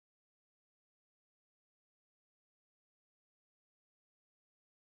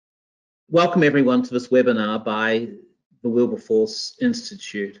Welcome everyone to this webinar by the Wilberforce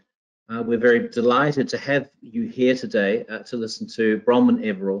Institute. We're very delighted to have you here today to listen to Bronwen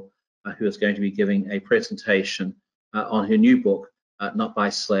Everill, who is going to be giving a presentation on her new book, Not by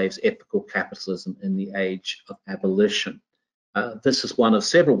Slaves, Ethical Capitalism in the Age of Abolition. This is one of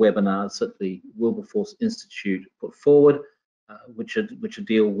several webinars that the Wilberforce Institute put forward, which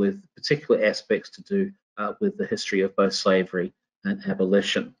deal with particular aspects to do with the history of both slavery and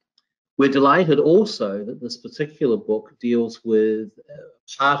abolition. We're delighted also that this particular book deals with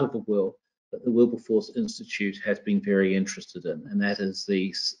a part of the world that the Wilberforce Institute has been very interested in, and that is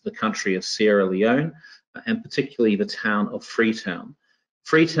the country of Sierra Leone, and particularly the town of Freetown.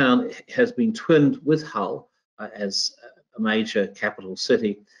 Freetown has been twinned with Hull as a major capital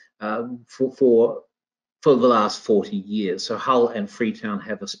city for the last 40 years. So Hull and Freetown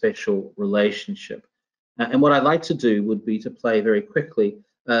have a special relationship. And what I'd like to do would be to play very quickly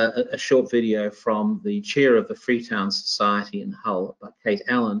a short video from the chair of the Freetown Society in Hull, Kate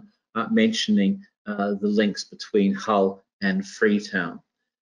Allen, mentioning the links between Hull and Freetown.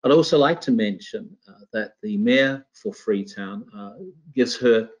 I'd also like to mention that the mayor for Freetown gives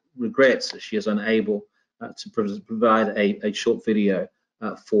her regrets that she is unable to provide a short video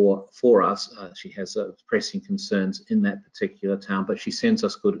for us. She has pressing concerns in that particular town, but she sends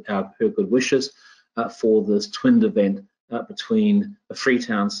us her good wishes for this twinned event between the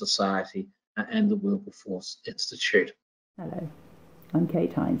Freetown Society and the Wilberforce Institute. Hello, I'm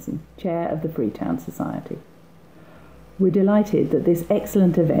Kate Heinzen, Chair of the Freetown Society. We're delighted that this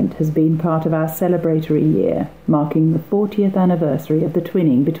excellent event has been part of our celebratory year, marking the 40th anniversary of the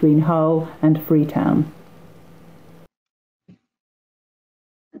twinning between Hull and Freetown.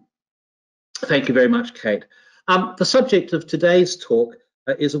 Thank you very much, Kate. The subject of today's talk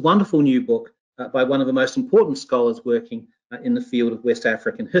is a wonderful new book by one of the most important scholars working in the field of West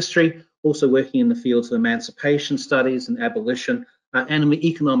African history, also working in the fields of emancipation studies and abolition, and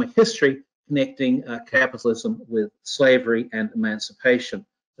economic history, connecting capitalism with slavery and emancipation,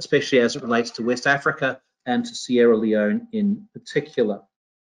 especially as it relates to West Africa and to Sierra Leone in particular.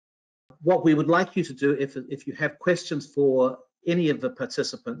 What we would like you to do, if you have questions for any of the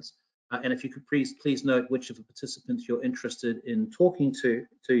participants, and if you could please note which of the participants you're interested in talking to,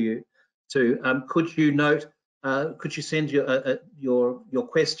 could you send your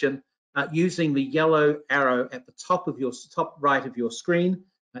question using the yellow arrow at the top right of your screen.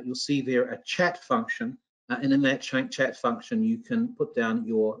 You'll see there a chat function, and in that chat function you can put down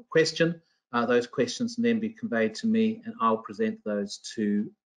your question. Those questions can then be conveyed to me, and I'll present those to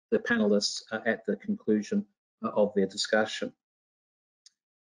the panelists at the conclusion of their discussion.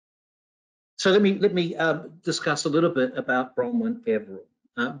 So let me discuss a little bit about Bronwen Everill.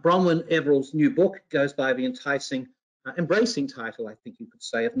 Bronwen Everill's new book goes by the enticing, embracing title, I think you could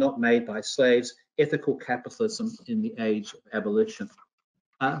say, of Not Made by Slaves, Ethical Capitalism in the Age of Abolition.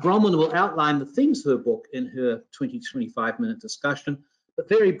 Bronwen will outline the themes of her book in her 20-25 minute discussion, but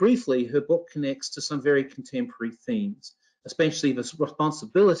very briefly, her book connects to some very contemporary themes, especially the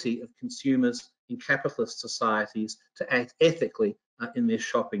responsibility of consumers in capitalist societies to act ethically in their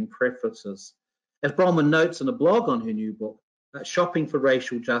shopping preferences. As Bronwen notes in a blog on her new book, shopping for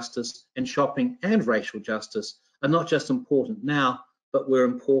racial justice and shopping and racial justice are not just important now, but were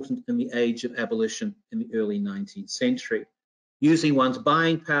important in the age of abolition in the early 19th century. Using one's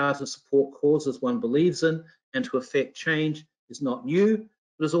buying power to support causes one believes in and to effect change is not new,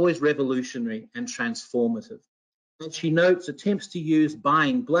 but is always revolutionary and transformative. And she notes attempts to use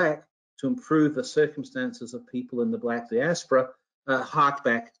buying black to improve the circumstances of people in the black diaspora hark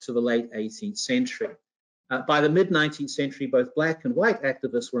back to the late 18th century. By the mid-19th century, both black and white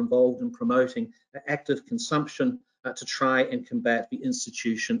activists were involved in promoting active consumption to try and combat the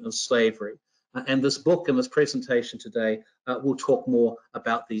institution of slavery. And this book and this presentation today will talk more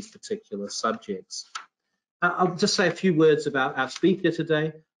about these particular subjects. I'll just say a few words about our speaker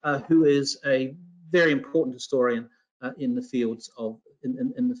today, who is a very important historian in the fields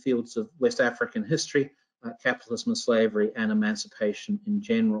of West African history, capitalism and slavery, and emancipation in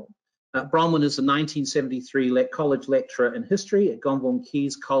general. Bronwen is a 1973 college lecturer in history at Gonville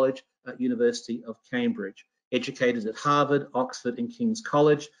Caius College at University of Cambridge. Educated at Harvard, Oxford, and King's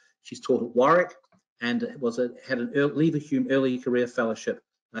College, she's taught at Warwick and had an Leverhulme Early Career Fellowship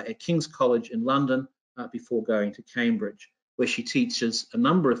at King's College in London before going to Cambridge, where she teaches a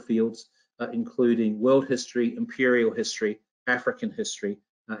number of fields, including world history, imperial history, African history,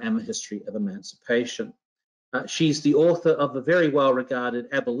 and the history of emancipation. She's the author of the very well-regarded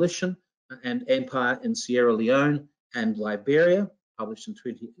Abolition and Empire in Sierra Leone and Liberia, published in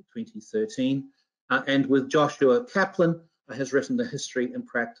 2013, and with Joshua Kaplan, has written The History and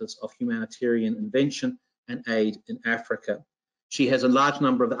Practice of Humanitarian Invention and Aid in Africa. She has a large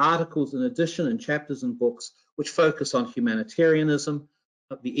number of articles in addition and chapters and books which focus on humanitarianism,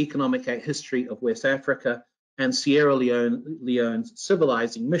 the economic history of West Africa, and Sierra Leone's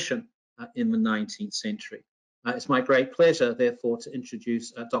civilizing mission in the 19th century. It's my great pleasure, therefore, to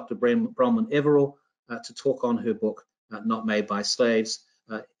introduce Dr. Bronwen Everill to talk on her book, Not Made by Slaves,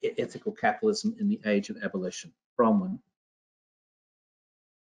 Ethical Capitalism in the Age of Abolition. Bronwen.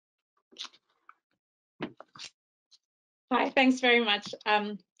 Hi, thanks very much.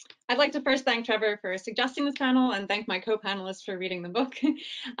 I'd like to first thank Trevor for suggesting this panel and thank my co-panelists for reading the book,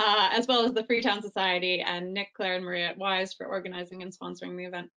 as well as the Freetown Society and Nick, Claire, and Maria at Wise for organizing and sponsoring the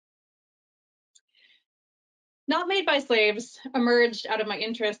event. Not Made by Slaves emerged out of my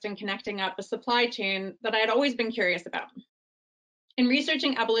interest in connecting up a supply chain that I had always been curious about. In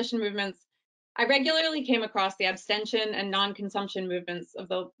researching abolition movements, I regularly came across the abstention and non-consumption movements of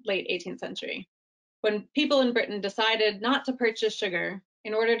the late 18th century, when people in Britain decided not to purchase sugar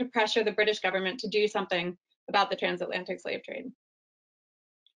in order to pressure the British government to do something about the transatlantic slave trade.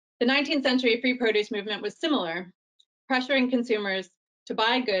 The 19th century free produce movement was similar, pressuring consumers to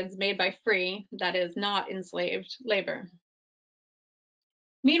buy goods made by free, that is, not enslaved labor.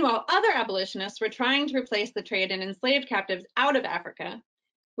 Meanwhile, other abolitionists were trying to replace the trade in enslaved captives out of Africa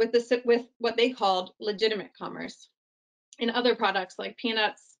with what they called legitimate commerce in other products like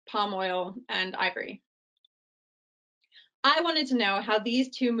peanuts, palm oil, and ivory. I wanted to know how these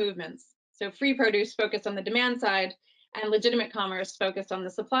two movements, so free produce focused on the demand side and legitimate commerce focused on the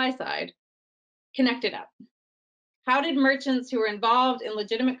supply side, connected up. How did merchants who were involved in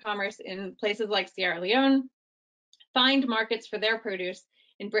legitimate commerce in places like Sierra Leone find markets for their produce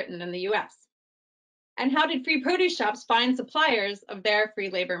in Britain and the US? And how did free produce shops find suppliers of their free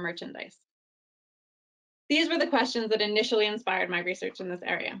labor merchandise? These were the questions that initially inspired my research in this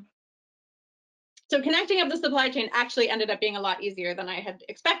area. So connecting up the supply chain actually ended up being a lot easier than I had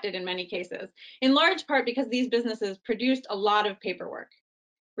expected in many cases, in large part because these businesses produced a lot of paperwork,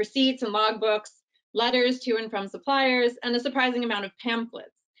 receipts and logbooks, letters to and from suppliers, and a surprising amount of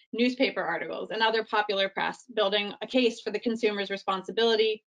pamphlets, newspaper articles, and other popular press, building a case for the consumer's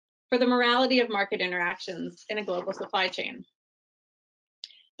responsibility for the morality of market interactions in a global supply chain.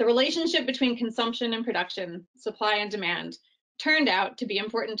 The relationship between consumption and production, supply and demand, turned out to be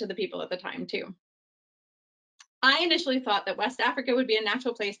important to the people at the time too. I initially thought that West Africa would be a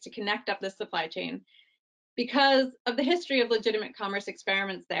natural place to connect up this supply chain because of the history of legitimate commerce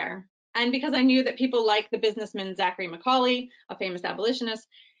experiments there, and because I knew that people like the businessman Zachary Macaulay, a famous abolitionist,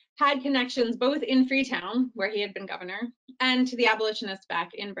 had connections both in Freetown, where he had been governor, and to the abolitionists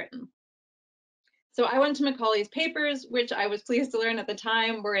back in Britain. So I went to Macaulay's papers, which I was pleased to learn at the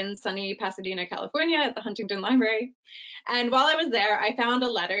time were in sunny Pasadena, California at the Huntington Library. And while I was there, I found a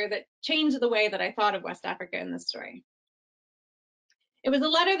letter that changed the way that I thought of West Africa in this story. It was a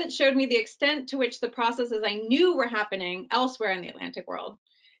letter that showed me the extent to which the processes I knew were happening elsewhere in the Atlantic world,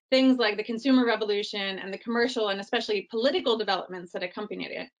 things like the consumer revolution and the commercial and especially political developments that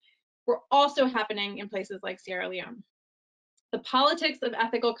accompanied it, were also happening in places like Sierra Leone. The politics of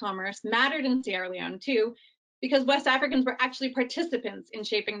ethical commerce mattered in Sierra Leone too, because West Africans were actually participants in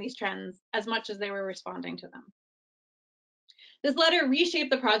shaping these trends as much as they were responding to them. This letter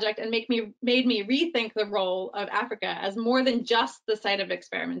reshaped the project and made me rethink the role of Africa as more than just the site of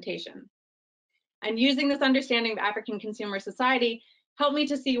experimentation. And using this understanding of African consumer society helped me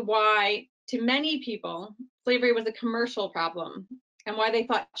to see why, to many people, slavery was a commercial problem and why they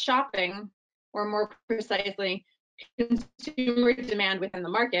thought shopping, or more precisely, consumer demand within the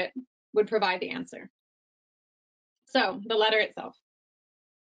market, would provide the answer. So, the letter itself.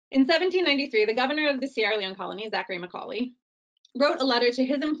 In 1793, the governor of the Sierra Leone colony, Zachary Macaulay, wrote a letter to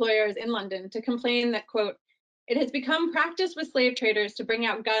his employers in London to complain that, quote, "It has become practice with slave traders to bring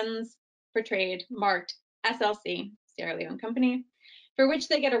out guns for trade marked SLC, Sierra Leone Company, for which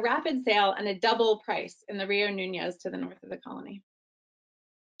they get a rapid sale and a double price in the Rio Nunez to the north of the colony."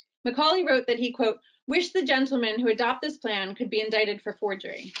 Macaulay wrote that he, quote, "wish the gentlemen who adopt this plan could be indicted for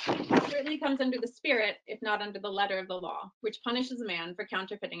forgery. It certainly comes under the spirit, if not under the letter of the law, which punishes a man for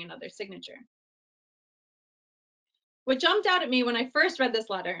counterfeiting another's signature." What jumped out at me when I first read this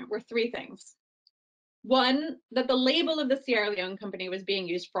letter were three things. One, that the label of the Sierra Leone Company was being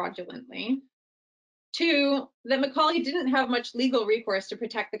used fraudulently. Two, that Macaulay didn't have much legal recourse to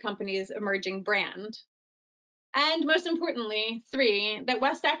protect the company's emerging brand. And most importantly, three, that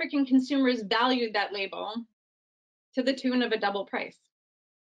West African consumers valued that label to the tune of a double price.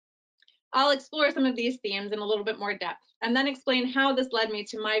 I'll explore some of these themes in a little bit more depth, and then explain how this led me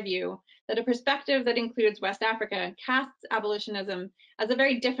to my view that a perspective that includes West Africa casts abolitionism as a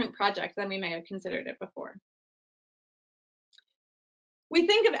very different project than we may have considered it before. We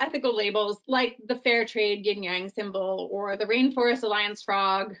think of ethical labels like the Fair Trade Yin-Yang symbol or the Rainforest Alliance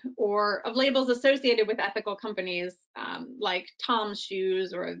frog, or of labels associated with ethical companies like Tom's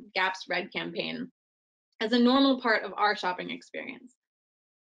Shoes or Gap's Red campaign, as a normal part of our shopping experience.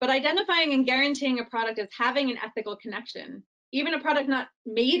 But identifying and guaranteeing a product as having an ethical connection, even a product not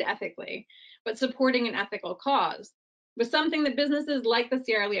made ethically, but supporting an ethical cause, was something that businesses like the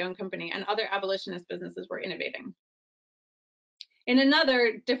Sierra Leone Company and other abolitionist businesses were innovating. In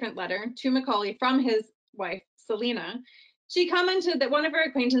another different letter to Macaulay from his wife, Selina, she commented that one of her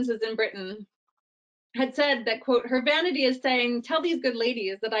acquaintances in Britain had said that, quote, her vanity is saying, tell these good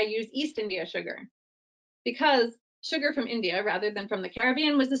ladies that I use East India sugar, because sugar from India rather than from the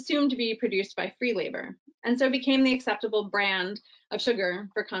Caribbean was assumed to be produced by free labor, and so became the acceptable brand of sugar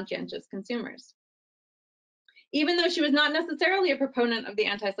for conscientious consumers. Even though she was not necessarily a proponent of the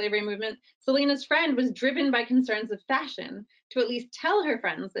anti-slavery movement, Selina's friend was driven by concerns of fashion to at least tell her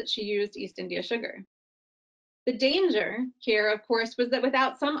friends that she used East India sugar. The danger here, of course, was that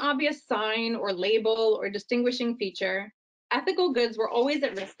without some obvious sign or label or distinguishing feature, ethical goods were always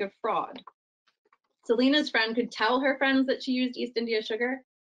at risk of fraud. Selina's friend could tell her friends that she used East India sugar,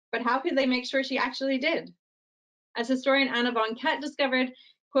 but how could they make sure she actually did? As historian Anna von Kett discovered,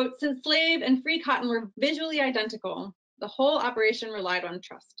 quote, since slave and free cotton were visually identical, the whole operation relied on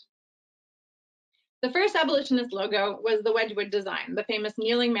trust. The first abolitionist logo was the Wedgwood design, the famous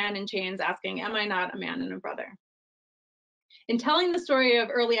kneeling man in chains asking, am I not a man and a brother? In telling the story of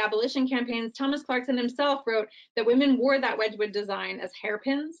early abolition campaigns, Thomas Clarkson himself wrote that women wore that Wedgwood design as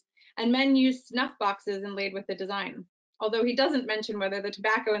hairpins, and men used snuff boxes inlaid with the design, although he doesn't mention whether the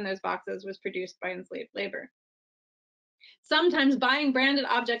tobacco in those boxes was produced by enslaved labor. Sometimes buying branded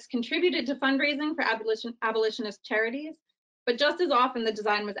objects contributed to fundraising for abolitionist charities, but just as often the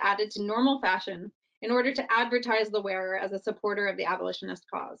design was added to normal fashion in order to advertise the wearer as a supporter of the abolitionist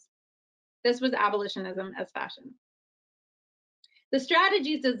cause. This was abolitionism as fashion. The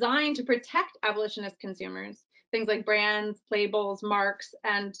strategies designed to protect abolitionist consumers, things like brands, labels, marks,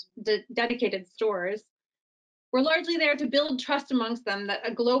 and dedicated stores, were largely there to build trust amongst them that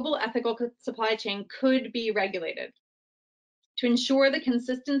a global ethical supply chain could be regulated, to ensure the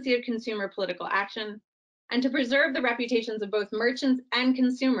consistency of consumer political action, and to preserve the reputations of both merchants and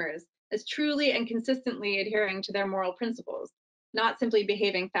consumers as truly and consistently adhering to their moral principles, not simply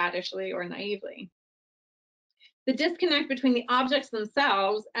behaving faddishly or naively. The disconnect between the objects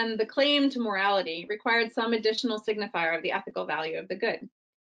themselves and the claim to morality required some additional signifier of the ethical value of the good.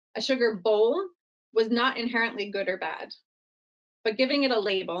 A sugar bowl was not inherently good or bad, but giving it a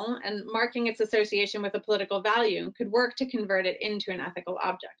label and marking its association with a political value could work to convert it into an ethical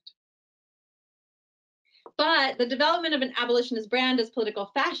object. But the development of an abolitionist brand as political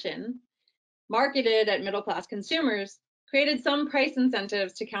fashion, marketed at middle-class consumers, created some price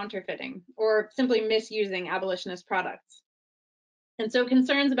incentives to counterfeiting or simply misusing abolitionist products. And so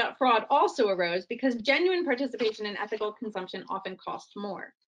concerns about fraud also arose because genuine participation in ethical consumption often cost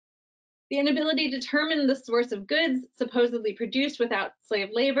more. The inability to determine the source of goods supposedly produced without slave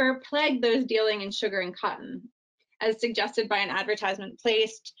labor plagued those dealing in sugar and cotton, as suggested by an advertisement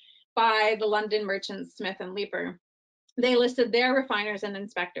placed by the London merchants Smith and Leaper. They listed their refiners and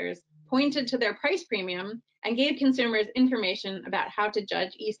inspectors, pointed to their price premium, and gave consumers information about how to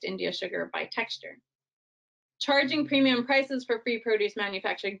judge East India sugar by texture. Charging premium prices for free produce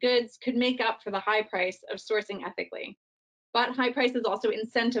manufactured goods could make up for the high price of sourcing ethically. But high prices also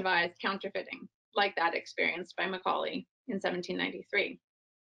incentivized counterfeiting, like that experienced by Macaulay in 1793.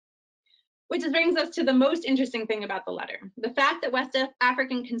 Which brings us to the most interesting thing about the letter, the fact that West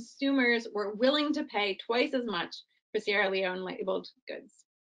African consumers were willing to pay twice as much for Sierra Leone labeled goods.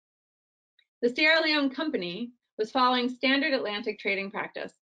 The Sierra Leone Company was following standard Atlantic trading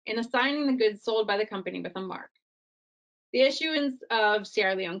practice in assigning the goods sold by the company with a mark. The issuance of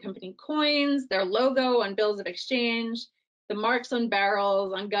Sierra Leone Company coins, their logo on bills of exchange, the marks on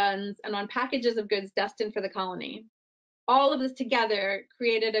barrels, on guns, and on packages of goods destined for the colony. All of this together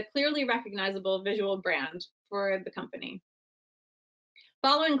created a clearly recognizable visual brand for the company.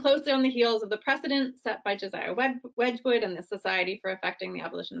 Following closely on the heels of the precedent set by Josiah Wedgwood and the Society for Effecting the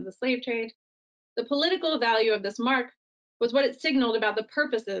Abolition of the Slave Trade, the political value of this mark was what it signaled about the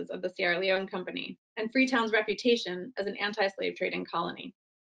purposes of the Sierra Leone Company and Freetown's reputation as an anti-slave trading colony.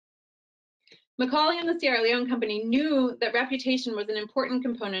 Macaulay and the Sierra Leone Company knew that reputation was an important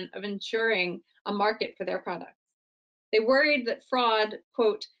component of ensuring a market for their products. They worried that fraud,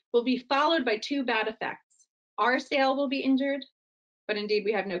 quote, will be followed by two bad effects. Our sale will be injured, but indeed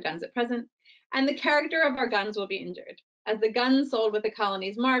we have no guns at present, and the character of our guns will be injured, as the guns sold with the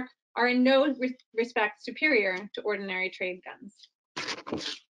colony's mark are in no respect superior to ordinary trade guns.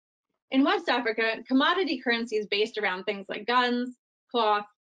 In West Africa, commodity currencies based around things like guns, cloth,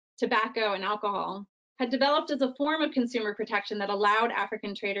 tobacco, and alcohol had developed as a form of consumer protection that allowed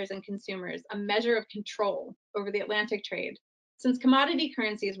African traders and consumers a measure of control over the Atlantic trade, since commodity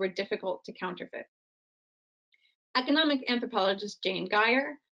currencies were difficult to counterfeit. Economic anthropologist Jane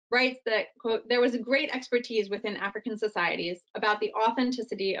Geyer writes that, quote, there was a great expertise within African societies about the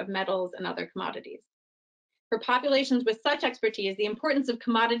authenticity of metals and other commodities. For populations with such expertise, the importance of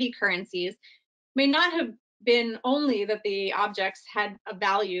commodity currencies may not have been only that the objects had a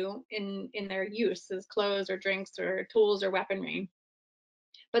value in their use as clothes or drinks or tools or weaponry,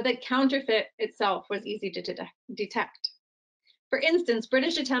 but that counterfeit itself was easy to detect. For instance,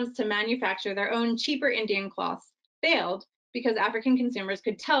 British attempts to manufacture their own cheaper Indian cloths failed because African consumers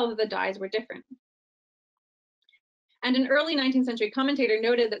could tell that the dyes were different. And an early 19th century commentator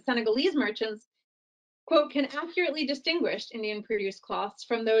noted that Senegalese merchants, quote, can accurately distinguish Indian produced cloths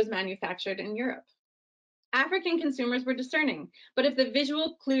from those manufactured in Europe. African consumers were discerning, but if the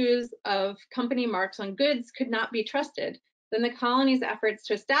visual clues of company marks on goods could not be trusted, then the colony's efforts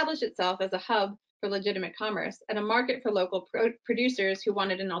to establish itself as a hub for legitimate commerce and a market for local producers who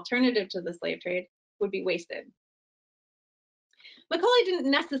wanted an alternative to the slave trade would be wasted. Macaulay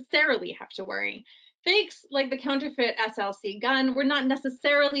didn't necessarily have to worry. Fakes like the counterfeit SLC gun were not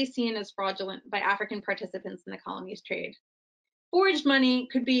necessarily seen as fraudulent by African participants in the colony's trade. Forged money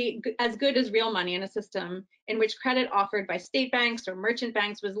could be as good as real money in a system in which credit offered by state banks or merchant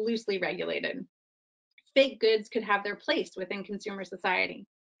banks was loosely regulated. Fake goods could have their place within consumer society,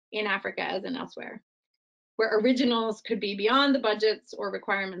 in Africa as in elsewhere, where originals could be beyond the budgets or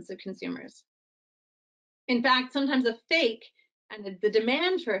requirements of consumers. In fact, sometimes a fake and the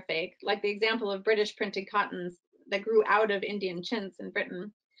demand for a fake, like the example of British printed cottons that grew out of Indian chintz in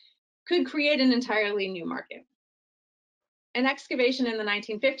Britain, could create an entirely new market. An excavation in the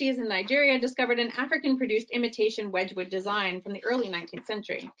 1950s in Nigeria discovered an African-produced imitation Wedgwood design from the early 19th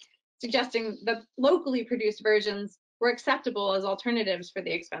century, suggesting that locally produced versions were acceptable as alternatives for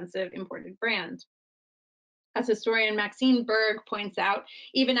the expensive imported brand. As historian Maxine Berg points out,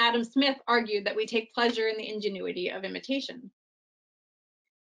 even Adam Smith argued that we take pleasure in the ingenuity of imitation.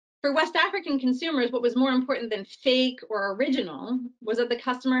 For West African consumers, what was more important than fake or original was that the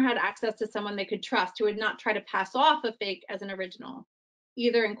customer had access to someone they could trust who would not try to pass off a fake as an original,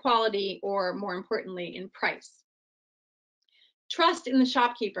 either in quality or, more importantly, in price. Trust in the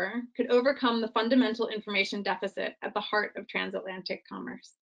shopkeeper could overcome the fundamental information deficit at the heart of transatlantic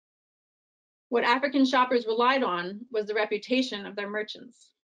commerce. What African shoppers relied on was the reputation of their merchants.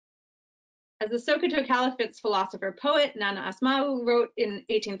 As the Sokoto Caliphate's philosopher-poet Nana Asma'u wrote in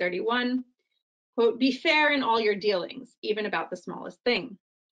 1831, quote, be fair in all your dealings, even about the smallest thing.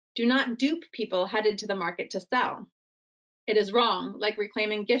 Do not dupe people headed to the market to sell. It is wrong, like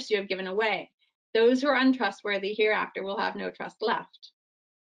reclaiming gifts you have given away. Those who are untrustworthy hereafter will have no trust left.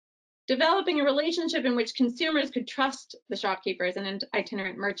 Developing a relationship in which consumers could trust the shopkeepers and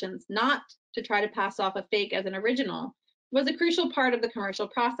itinerant merchants not to try to pass off a fake as an original was a crucial part of the commercial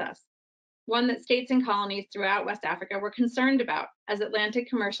process, one that states and colonies throughout West Africa were concerned about as Atlantic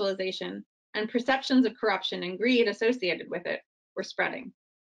commercialization and perceptions of corruption and greed associated with it were spreading.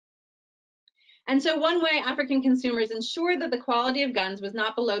 And so one way African consumers ensured that the quality of guns was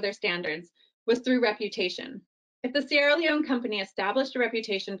not below their standards was through reputation. If the Sierra Leone Company established a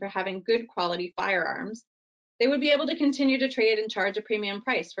reputation for having good quality firearms, they would be able to continue to trade and charge a premium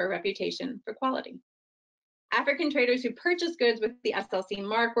price for a reputation for quality. African traders who purchased goods with the SLC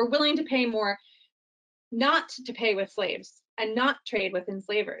mark were willing to pay more not to pay with slaves and not trade with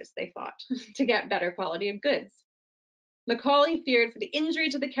enslavers, they thought, to get better quality of goods. Macaulay feared for the injury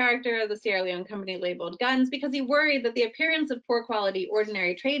to the character of the Sierra Leone Company labeled guns because he worried that the appearance of poor quality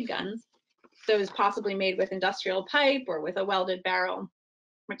ordinary trade guns, those possibly made with industrial pipe or with a welded barrel,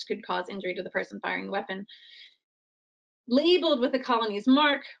 which could cause injury to the person firing the weapon, labeled with the colony's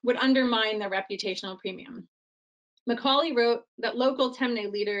mark would undermine their reputational premium. Macaulay wrote that local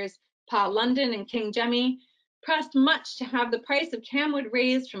Temne leaders, Pa London and King Jemmy, pressed much to have the price of camwood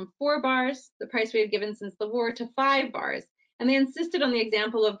raised from 4 bars, the price we have given since the war, to 5 bars, and they insisted on the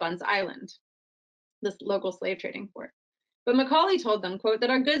example of Buns Island, this local slave trading port. But Macaulay told them, quote, that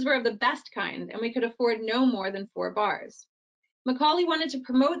our goods were of the best kind and we could afford no more than 4 bars. Macaulay wanted to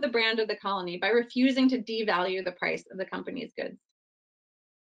promote the brand of the colony by refusing to devalue the price of the company's goods.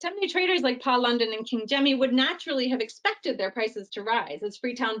 So many traders like Pa London and King Jemmy would naturally have expected their prices to rise as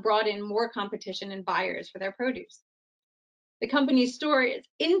Freetown brought in more competition and buyers for their produce. The company's store's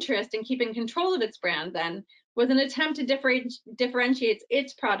interest in keeping control of its brand then was an attempt to differentiate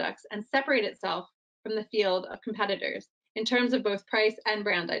its products and separate itself from the field of competitors in terms of both price and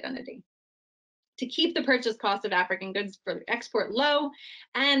brand identity, to keep the purchase cost of African goods for export low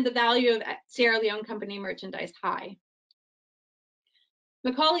and the value of Sierra Leone company merchandise high.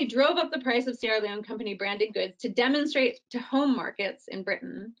 Macaulay drove up the price of Sierra Leone company branded goods to demonstrate to home markets in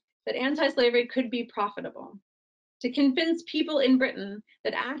Britain that anti-slavery could be profitable, to convince people in Britain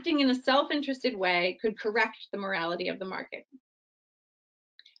that acting in a self-interested way could correct the morality of the market.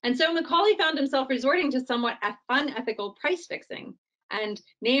 And so Macaulay found himself resorting to somewhat unethical price fixing and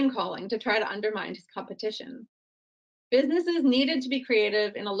name calling to try to undermine his competition. Businesses needed to be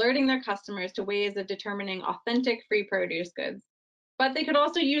creative in alerting their customers to ways of determining authentic free produce goods, but they could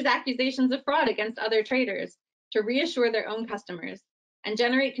also use accusations of fraud against other traders to reassure their own customers and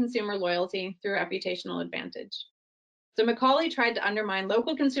generate consumer loyalty through reputational advantage. So Macaulay tried to undermine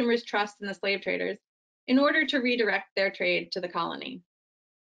local consumers' trust in the slave traders in order to redirect their trade to the colony.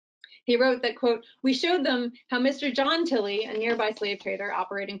 He wrote that, quote, "We showed them how Mr. John Tilley, a nearby slave trader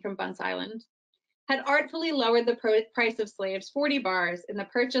operating from Bunce Island, had artfully lowered the price of slaves 40 bars, in the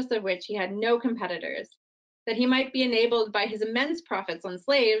purchase of which he had no competitors, that he might be enabled by his immense profits on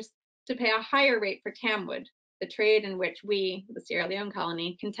slaves to pay a higher rate for tamwood, the trade in which we, the Sierra Leone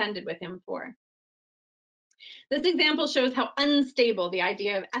colony, contended with him for." This example shows how unstable the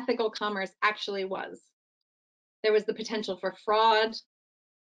idea of ethical commerce actually was. There was the potential for fraud,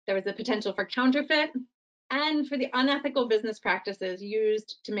 there was the potential for counterfeit, and for the unethical business practices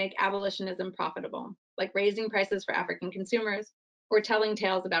used to make abolitionism profitable, like raising prices for African consumers or telling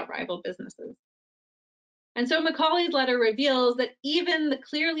tales about rival businesses. And so Macaulay's letter reveals that even the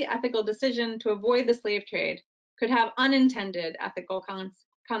clearly ethical decision to avoid the slave trade could have unintended ethical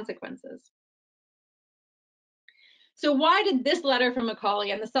consequences. So why did this letter from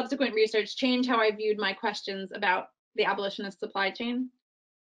Macaulay and the subsequent research change how I viewed my questions about the abolitionist supply chain?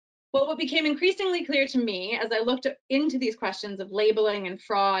 Well, what became increasingly clear to me as I looked into these questions of labeling and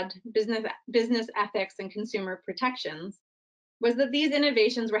fraud, business ethics, and consumer protections was that these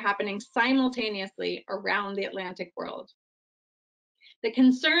innovations were happening simultaneously around the Atlantic world. The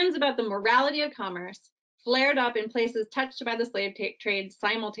concerns about the morality of commerce flared up in places touched by the slave trade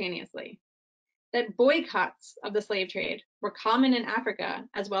simultaneously. That boycotts of the slave trade were common in Africa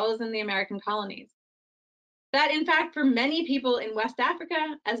as well as in the American colonies. That, in fact, for many people in West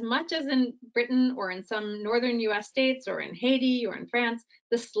Africa, as much as in Britain or in some northern US states or in Haiti or in France,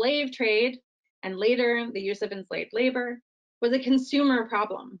 the slave trade, and later the use of enslaved labor, was a consumer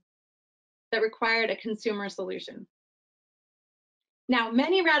problem that required a consumer solution. Now,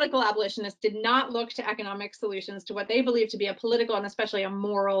 many radical abolitionists did not look to economic solutions to what they believed to be a political and especially a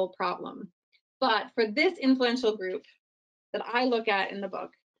moral problem. But for this influential group that I look at in the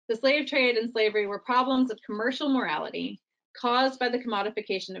book, the slave trade and slavery were problems of commercial morality caused by the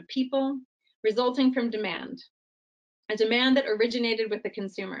commodification of people, resulting from demand, a demand that originated with the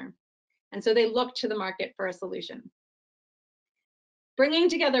consumer. And so they looked to the market for a solution. Bringing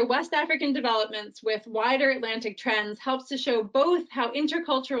together West African developments with wider Atlantic trends helps to show both how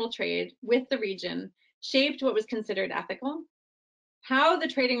intercultural trade with the region shaped what was considered ethical, how the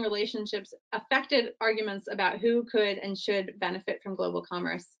trading relationships affected arguments about who could and should benefit from global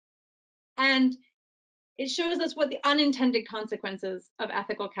commerce. And it shows us what the unintended consequences of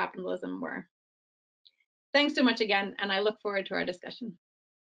ethical capitalism were. Thanks so much again, and I look forward to our discussion.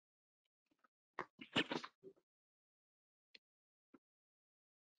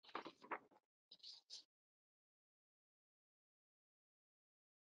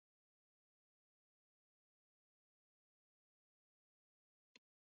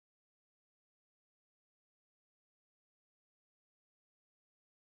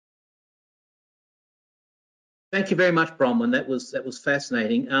 Thank you very much, Bronwen. That was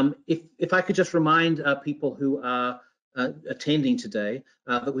fascinating. If I could just remind people who are attending today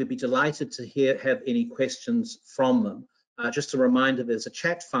that we'd be delighted to have any questions from them. Just a reminder, there's a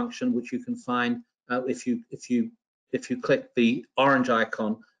chat function which you can find if you click the orange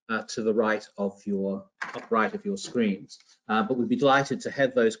icon to the right of your screens. But we'd be delighted to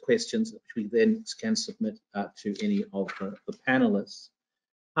have those questions, which we then can submit to any of the panelists.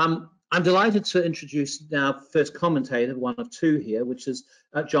 I'm delighted to introduce our first commentator, one of two here, which is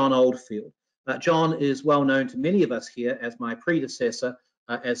John Oldfield. John is well known to many of us here as my predecessor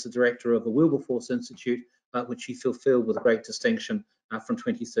as the director of the Wilberforce Institute, which he fulfilled with great distinction from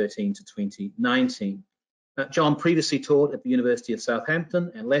 2013 to 2019. John previously taught at the University of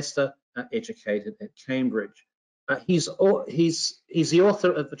Southampton and Leicester, educated at Cambridge. He's the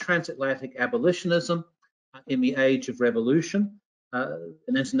author of The Transatlantic Abolitionism in the Age of Revolution, an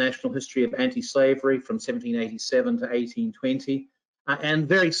international history of anti-slavery from 1787 to 1820. And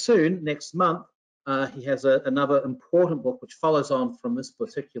very soon, next month, he has another important book which follows on from this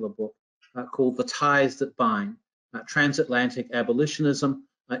particular book called The Ties That Bind, Transatlantic Abolitionism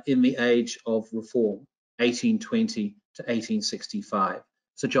in the Age of Reform, 1820 to 1865.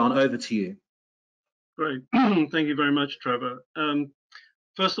 So John, over to you. Great. Thank you very much, Trevor.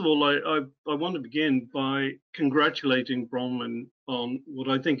 First of all, I want to begin by congratulating Bronwen on what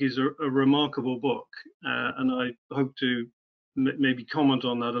I think is a remarkable book, and I hope to maybe comment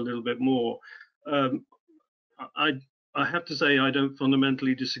on that a little bit more. I have to say I don't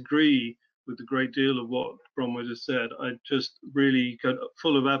fundamentally disagree with a great deal of what Bronwen has said. I just really got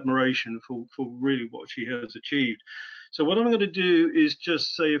full of admiration for really what she has achieved. So what I'm going to do is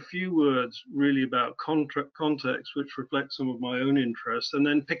just say a few words really about context, which reflect some of my own interests, and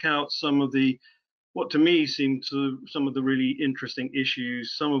then pick out some of the, what to me seem to some of the really interesting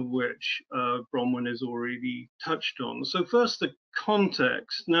issues, some of which Bronwen has already touched on. So first, the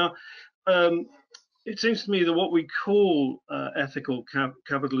context. Now, it seems to me that what we call ethical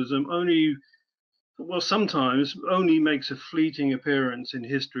capitalism only, well, sometimes only makes a fleeting appearance in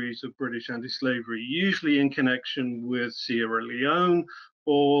histories of British anti-slavery, usually in connection with Sierra Leone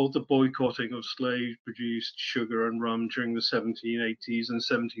or the boycotting of slave-produced sugar and rum during the 1780s and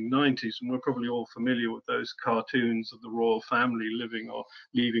 1790s. And we're probably all familiar with those cartoons of the royal family living or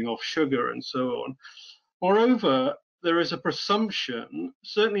leaving off sugar and so on. Moreover, there is a presumption,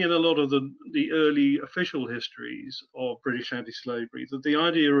 certainly in a lot of the early official histories of British anti-slavery, that the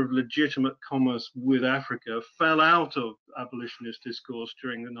idea of legitimate commerce with Africa fell out of abolitionist discourse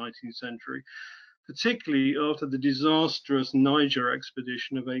during the 19th century, particularly after the disastrous Niger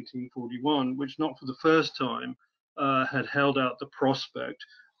expedition of 1841, which not for the first time had held out the prospect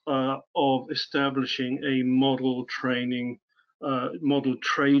of establishing a model trading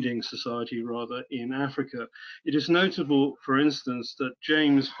society rather in Africa. It is notable, for instance, that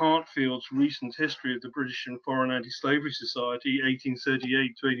James Hartfield's recent history of the British and Foreign Anti-Slavery Society,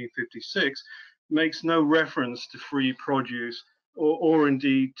 1838 to 1856, makes no reference to free produce or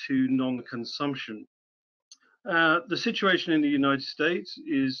indeed to non-consumption. The situation in the United States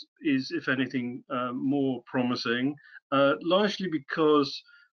is if anything, more promising, largely because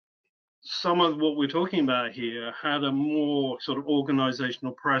some of what we're talking about here had a more sort of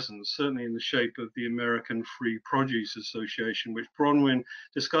organizational presence, certainly in the shape of the American Free Produce Association, which Bronwen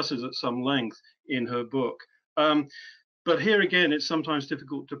discusses at some length in her book. But here again, it's sometimes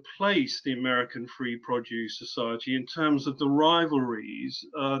difficult to place the American Free Produce Society in terms of the rivalries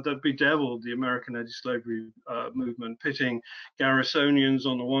that bedeviled the American anti-slavery movement, pitting Garrisonians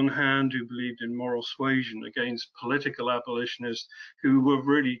on the one hand who believed in moral suasion against political abolitionists who were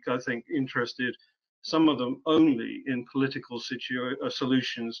really, I think, interested, some of them only, in political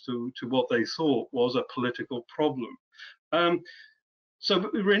solutions to what they thought was a political problem. So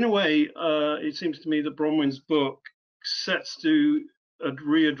in a way, it seems to me that Bronwen's book sets to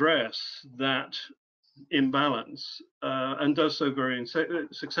readdress that imbalance and does so very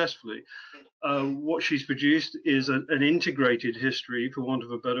successfully. What she's produced is an integrated history, for want of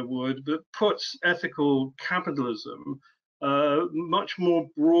a better word, but puts ethical capitalism much more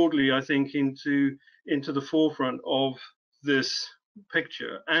broadly, I think, into the forefront of this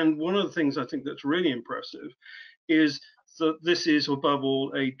picture. And one of the things I think that's really impressive is that this is, above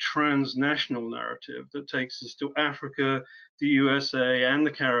all, a transnational narrative that takes us to Africa, the USA, and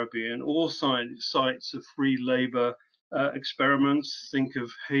the Caribbean, all sites of free labor experiments. Think of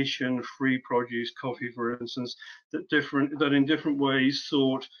Haitian free produce coffee, for instance, that in different ways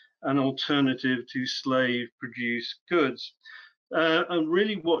sought an alternative to slave-produced goods. And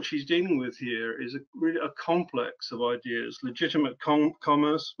really what she's dealing with here is really a complex of ideas: legitimate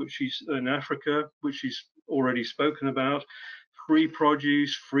commerce, which she's in Africa, which she's already spoken about, free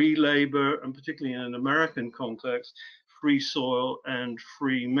produce, free labor, and particularly in an American context, free soil and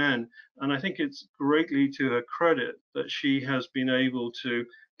free men. And I think it's greatly to her credit that she has been able to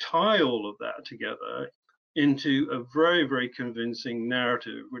tie all of that together into a very, very convincing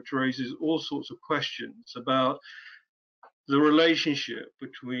narrative, which raises all sorts of questions about the relationship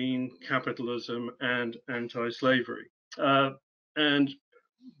between capitalism and anti-slavery. And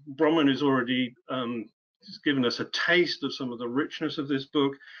Bronwen has already given us a taste of some of the richness of this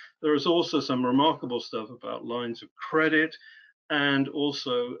book. There is also some remarkable stuff about lines of credit and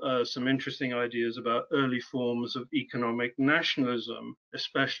also some interesting ideas about early forms of economic nationalism,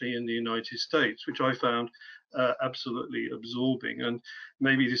 especially in the United States, which I found absolutely absorbing. And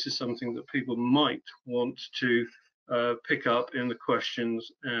maybe this is something that people might want to pick up in the questions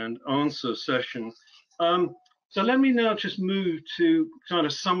and answer session. So let me now just move to kind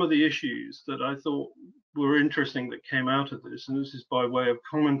of some of the issues that I thought were interesting that came out of this, and this is by way of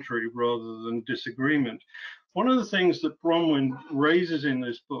commentary rather than disagreement. One of the things that Bronwen raises in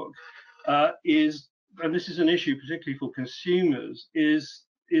this book is, and this is an issue particularly for consumers, is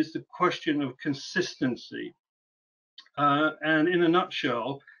the question of consistency. And in a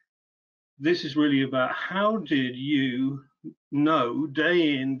nutshell, this is really about how did you know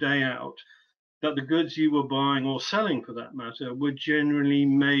day in, day out, that the goods you were buying or selling, for that matter, were generally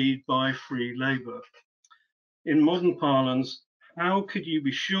made by free labor. In modern parlance, how could you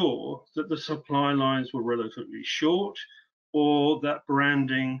be sure that the supply lines were relatively short, or that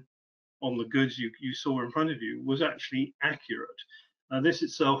branding on the goods you saw in front of you was actually accurate? This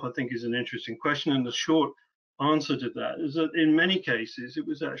itself, I think, is an interesting question, and the short answer to that is that in many cases it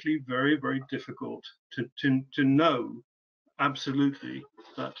was actually very, very difficult to know absolutely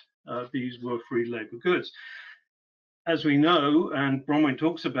that these were free labor goods. As we know, and Bronwen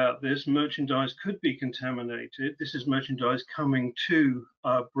talks about this, merchandise could be contaminated. This is merchandise coming to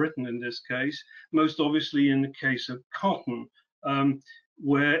Britain in this case, most obviously in the case of cotton,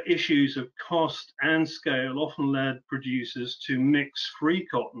 where issues of cost and scale often led producers to mix free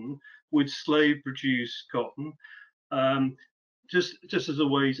cotton with slave-produced cotton, just as a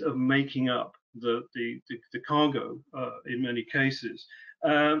way of making up the cargo in many cases.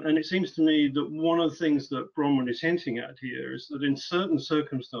 And it seems to me that one of the things that Bronwen is hinting at here is that in certain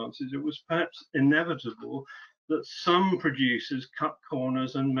circumstances, it was perhaps inevitable that some producers cut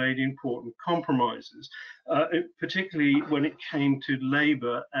corners and made important compromises, particularly when it came to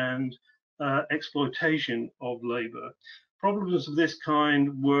labor and exploitation of labor. Problems of this kind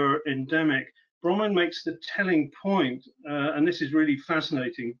were endemic. Bronwen makes the telling point, and this is really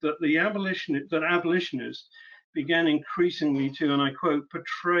fascinating, that abolitionists began increasingly to, and I quote,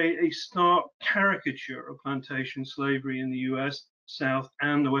 portray a stark caricature of plantation slavery in the US, South,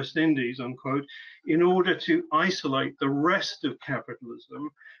 and the West Indies, unquote, in order to isolate the rest of capitalism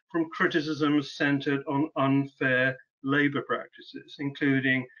from criticisms centered on unfair labor practices,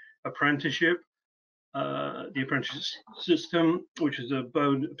 including apprenticeship, the apprentice system, which is a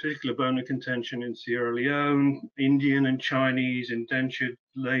particular bone of contention in Sierra Leone, Indian and Chinese indentured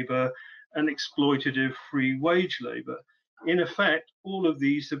labor, and exploitative free wage labor. In effect, all of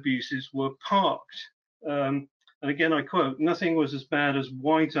these abuses were parked. And again, I quote, nothing was as bad as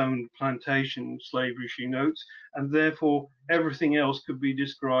white-owned plantation slavery, she notes, and therefore everything else could be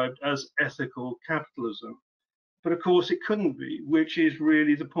described as ethical capitalism. But of course it couldn't be, which is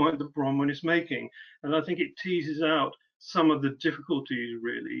really the point that Bronwen is making. And I think it teases out some of the difficulties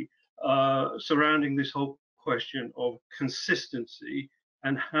really surrounding this whole question of consistency.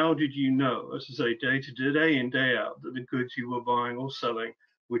 And how did you know, as I say, day to day in, day out, that the goods you were buying or selling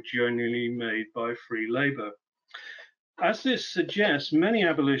were genuinely made by free labor? As this suggests, many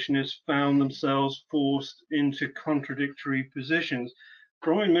abolitionists found themselves forced into contradictory positions.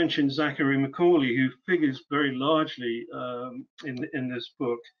 Bronwen mentioned Zachary Macaulay, who figures very largely in this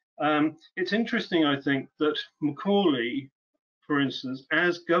book. It's interesting, I think, that Macaulay, for instance,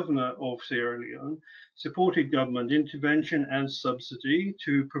 as governor of Sierra Leone, supported government intervention and subsidy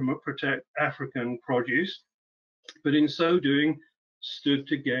to protect African produce, but in so doing stood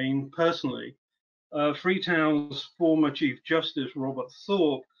to gain personally. Freetown's former Chief Justice, Robert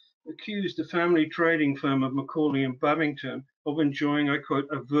Thorpe, accused the family trading firm of Macaulay and Babington of enjoying, I quote,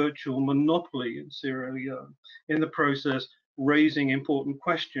 a virtual monopoly in Sierra Leone, in the process raising important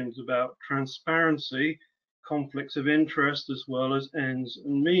questions about transparency, conflicts of interest, as well as ends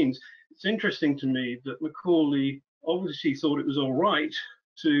and means. It's interesting to me that Macaulay obviously thought it was all right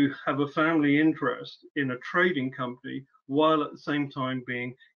to have a family interest in a trading company while at the same time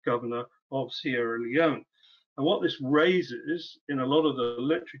being governor of Sierra Leone. And what this raises in a lot of the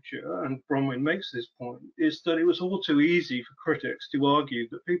literature, and Bronwen makes this point, is that it was all too easy for critics to argue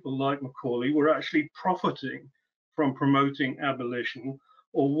that people like Macaulay were actually profiting from promoting abolition,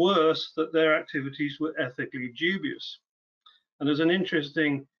 or worse, that their activities were ethically dubious. And there's an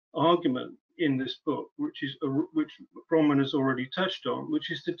interesting argument in this book, which Bronwen has already touched on,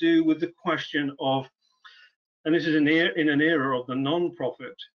 which is to do with the question of, and this is in an era of the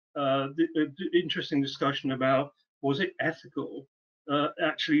non-profit, the interesting discussion about, was it ethical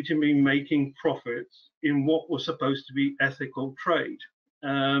actually to be making profits in what was supposed to be ethical trade?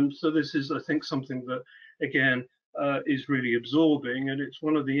 So this is, I think, something that, again, is really absorbing, and it's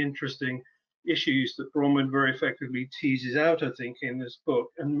one of the interesting issues that Bronwen very effectively teases out, I think, in this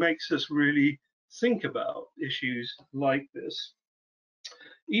book, and makes us really think about issues like this.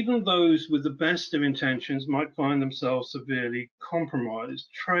 Even those with the best of intentions might find themselves severely compromised.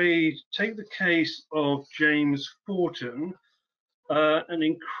 Take the case of James Forten, an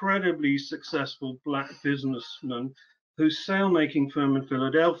incredibly successful black businessman whose sailmaking firm in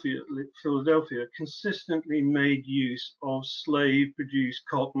Philadelphia consistently made use of slave-produced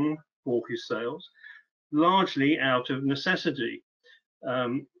cotton for his sales, largely out of necessity.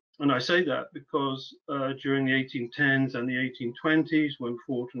 And I say that because during the 1810s and the 1820s, when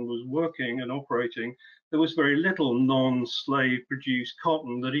Forten was working and operating, there was very little non-slave produced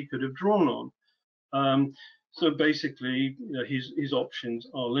cotton that he could have drawn on. So basically, his options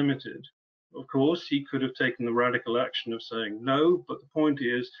are limited. Of course, he could have taken the radical action of saying no, but the point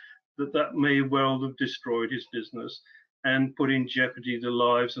is that that may well have destroyed his business and put in jeopardy the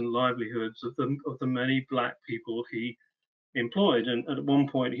lives and livelihoods of the many black people he employed. And at one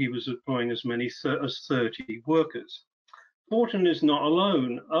point, he was employing as many as 30 workers. Forten is not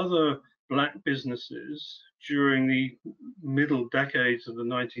alone. Other black businesses during the middle decades of the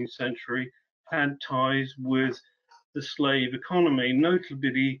 19th century had ties with the slave economy,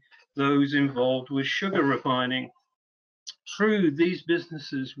 notably those involved with sugar refining. True, these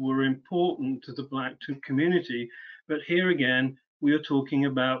businesses were important to the black community, but here again, we are talking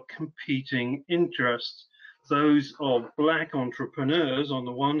about competing interests, those of black entrepreneurs on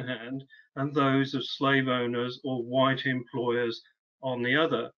the one hand, and those of slave owners or white employers on the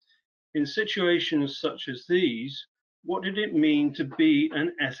other. In situations such as these, what did it mean to be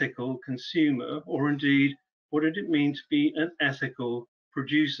an ethical consumer, or indeed, what did it mean to be an ethical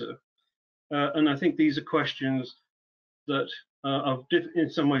producer? And I think these are questions that are in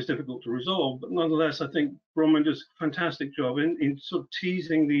some ways difficult to resolve, but nonetheless, I think Bronwen does a fantastic job in sort of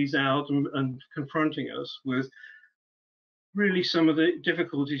teasing these out and confronting us with really some of the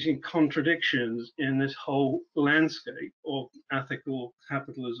difficulties and contradictions in this whole landscape of ethical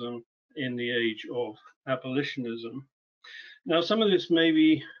capitalism in the age of abolitionism. Now, some of this may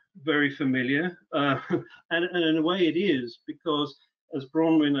be very familiar, and in a way it is, because as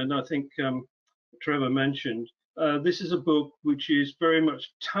Bronwen and I think Trevor mentioned, this is a book which is very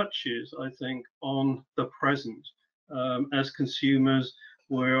much touches, I think, on the present. As consumers,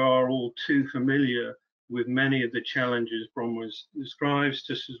 we are all too familiar with many of the challenges Bronwen describes,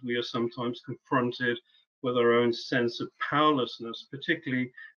 just as we are sometimes confronted with our own sense of powerlessness,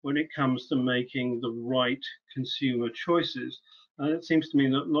 particularly when it comes to making the right consumer choices. And it seems to me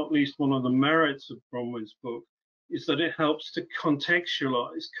that not least one of the merits of Bronwen's book is that it helps to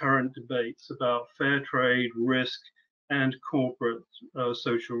contextualize current debates about fair trade, risk, and corporate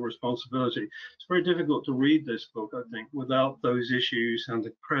social responsibility. It's very difficult to read this book, I think, without those issues and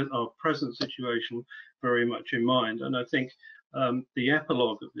our present situation very much in mind. And I think the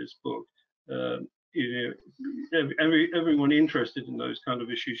epilogue of this book, everyone interested in those kind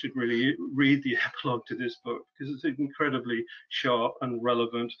of issues should really read the epilogue to this book, because it's incredibly sharp and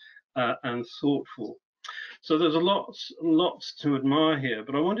relevant and thoughtful. So there's lots to admire here,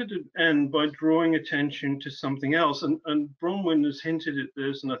 but I wanted to end by drawing attention to something else. And Bronwen has hinted at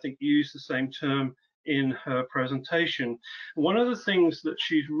this, and I think used the same term in her presentation. One of the things that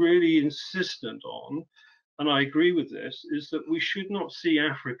she's really insistent on, and I agree with this, is that we should not see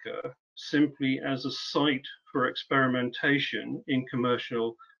Africa simply as a site for experimentation in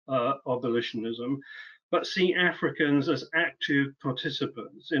commercial abolitionism, but see Africans as active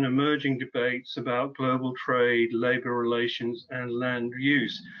participants in emerging debates about global trade, labor relations, and land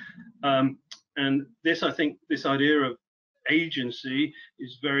use. And this, I think, this idea of agency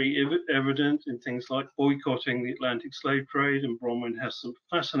is very evident in things like boycotting the Atlantic slave trade, and Bronwen has some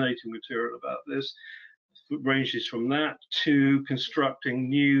fascinating material about this. It ranges from that to constructing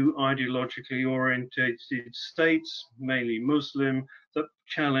new ideologically orientated states, mainly Muslim, that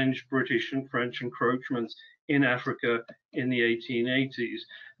challenged British and French encroachments in Africa in the 1880s.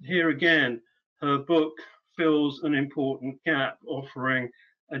 Here again, her book fills an important gap, offering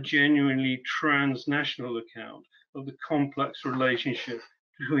a genuinely transnational account of the complex relationship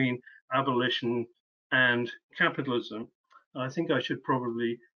between abolition and capitalism. I think I should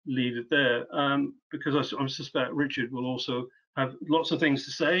probably leave it there, because I suspect Richard will also have lots of things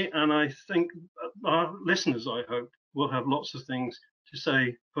to say, and I think our listeners, I hope, will have lots of things to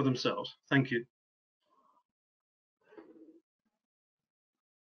say for themselves. Thank you.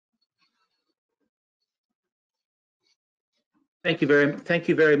 Thank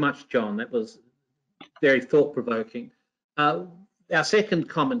you very much, John. That was very thought-provoking. Our second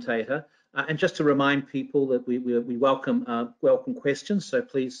commentator, And just to remind people that we welcome questions, so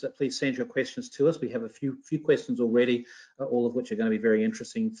please send your questions to us. We have a few questions already, all of which are going to be very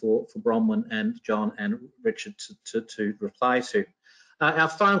interesting for Bronwen and John and Richard to reply to. Our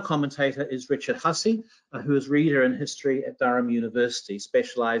final commentator is Richard Huzzey, who is reader in history at Durham University,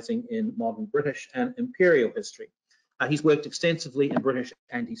 specialising in modern British and imperial history. He's worked extensively in British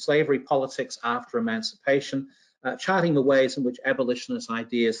anti-slavery politics after emancipation, charting the ways in which abolitionist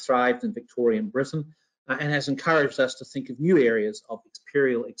ideas thrived in Victorian Britain, and has encouraged us to think of new areas of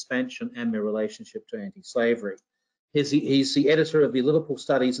imperial expansion and their relationship to anti-slavery. He's the editor of the Liverpool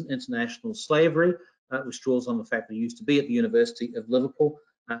Studies in International Slavery, which draws on the fact that he used to be at the University of Liverpool,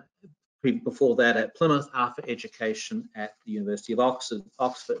 before that at Plymouth, after education at the University of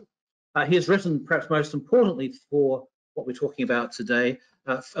Oxford. He has written, perhaps most importantly for what we're talking about today,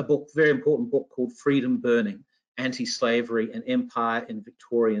 a book, very important book called Freedom Burning, Anti-Slavery and Empire in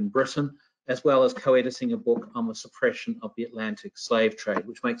Victorian Britain, as well as co-editing a book on the suppression of the Atlantic slave trade,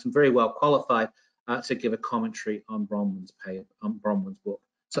 which makes him very well qualified to give a commentary on Bronwen's book.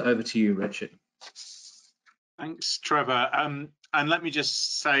 So over to you, Richard. Thanks, Trevor. And let me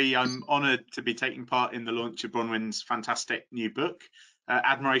just say I'm honoured to be taking part in the launch of Bronwen's fantastic new book,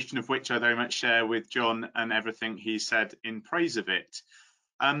 admiration of which I very much share with John and everything he said in praise of it.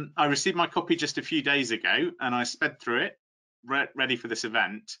 I received my copy just a few days ago and I sped through it, ready for this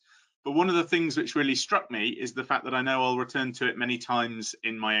event. But one of the things which really struck me is the fact that I know I'll return to it many times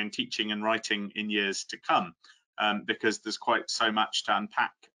in my own teaching and writing in years to come, because there's quite so much to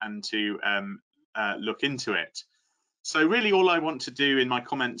unpack and to look into it. So really all I want to do in my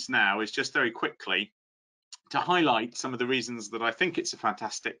comments now is just very quickly to highlight some of the reasons that I think it's a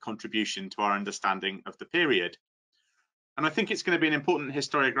fantastic contribution to our understanding of the period. And I think it's going to be an important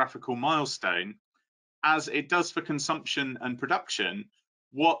historiographical milestone, as it does for consumption and production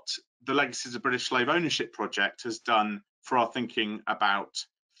what the Legacies of British Slave Ownership project has done for our thinking about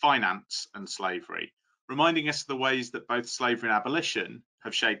finance and slavery, reminding us of the ways that both slavery and abolition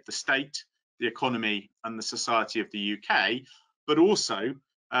have shaped the state, the economy and the society of the UK, but also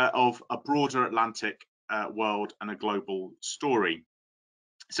of a broader Atlantic world and a global story.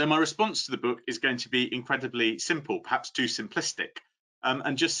 So my response to the book is going to be incredibly simple, perhaps too simplistic,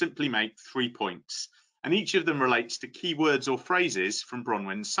 and just simply make 3 points. And each of them relates to key words or phrases from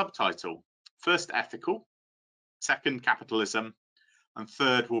Bronwen's subtitle. First, ethical, second, capitalism, and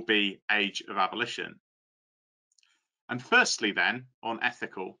third will be Age of Abolition. And firstly then, on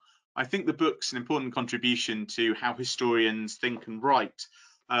ethical, I think the book's an important contribution to how historians think and write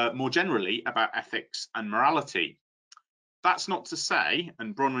more generally about ethics and morality. That's not to say,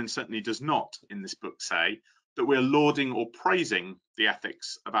 and Bronwen certainly does not in this book say, that we're lauding or praising the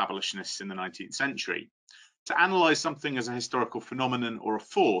ethics of abolitionists in the 19th century. To analyse something as a historical phenomenon or a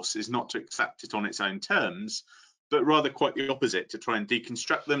force is not to accept it on its own terms, but rather quite the opposite, to try and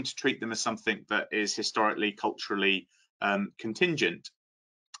deconstruct them, to treat them as something that is historically, culturally contingent.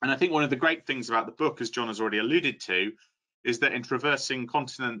 And I think one of the great things about the book, as John has already alluded to, is that in traversing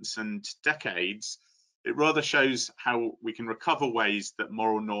continents and decades, it rather shows how we can recover ways that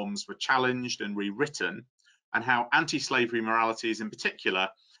moral norms were challenged and rewritten, and how anti-slavery moralities in particular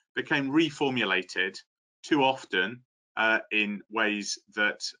became reformulated too often in ways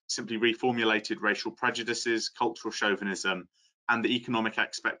that simply reformulated racial prejudices, cultural chauvinism, and the economic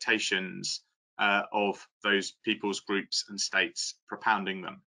expectations of those peoples, groups and states propounding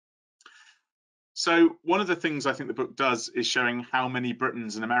them. So one of the things I think the book does is showing how many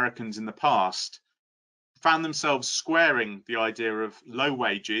Britons and Americans in the past found themselves squaring the idea of low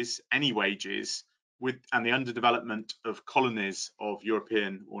wages, any wages, and the underdevelopment of colonies of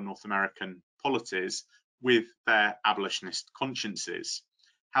European or North American polities with their abolitionist consciences.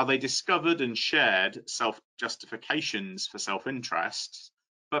 How they discovered and shared self-justifications for self-interest,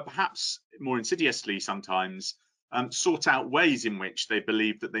 but perhaps more insidiously sometimes sought out ways in which they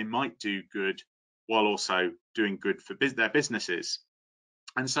believed that they might do good while also doing good for their businesses.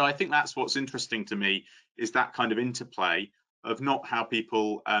 And so I think that's what's interesting to me, is that kind of interplay of not how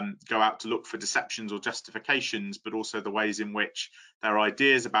people go out to look for deceptions or justifications, but also the ways in which their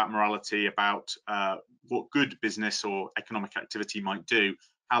ideas about morality, about what good business or economic activity might do,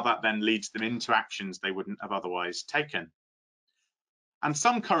 how that then leads them into actions they wouldn't have otherwise taken. And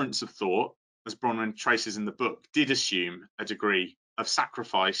some currents of thought, as Bronwen traces in the book, did assume a degree of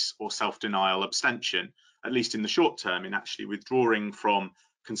sacrifice or self-denial, abstention, at least in the short term, in actually withdrawing from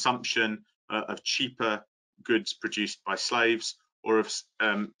consumption of cheaper goods produced by slaves, or of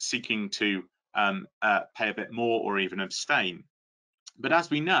seeking to pay a bit more or even abstain. But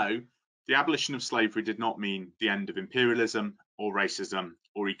as we know, the abolition of slavery did not mean the end of imperialism or racism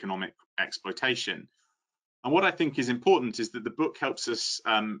or economic exploitation. And what I think is important is that the book helps us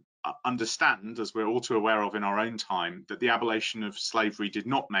understand, as we're all too aware of in our own time, that the abolition of slavery did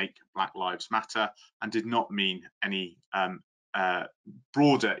not make Black Lives Matter and did not mean any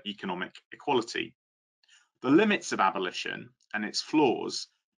broader economic equality. The limits of abolition and its flaws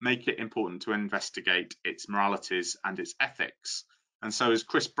make it important to investigate its moralities and its ethics. And so, as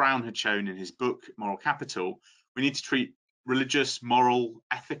Chris Brown had shown in his book, Moral Capital, we need to treat religious, moral,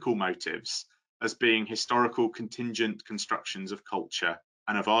 ethical motives as being historical contingent constructions of culture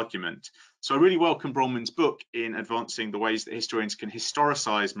and of argument. So I really welcome Bronwen's book in advancing the ways that historians can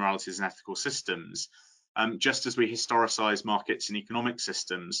historicise moralities and ethical systems, just as we historicise markets and economic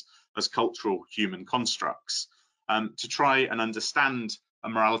systems as cultural human constructs. To try and understand a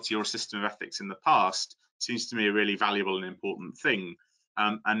morality or a system of ethics in the past seems to me a really valuable and important thing,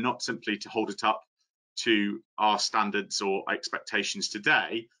 and not simply to hold it up to our standards or expectations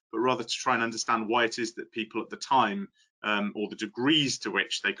today, but rather to try and understand why it is that people at the time, or the degrees to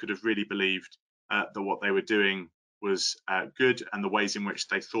which they could have really believed that what they were doing was good, and the ways in which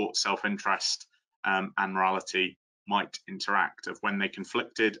they thought self-interest and morality might interact, of when they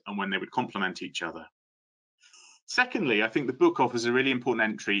conflicted and when they would complement each other. Secondly, I think the book offers a really important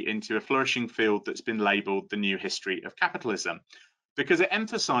entry into a flourishing field that's been labelled the new history of capitalism, because it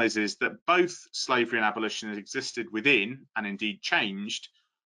emphasises that both slavery and abolition has existed within, and indeed changed,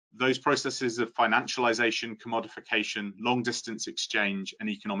 those processes of financialisation, commodification, long-distance exchange and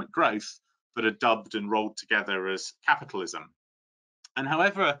economic growth that are dubbed and rolled together as capitalism. And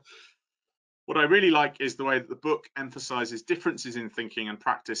however, what I really like is the way that the book emphasises differences in thinking and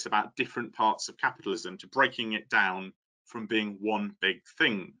practice about different parts of capitalism, to breaking it down from being one big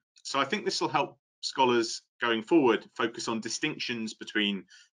thing. So I think this will help scholars going forward focus on distinctions between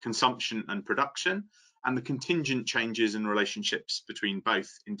consumption and production, and the contingent changes and relationships between both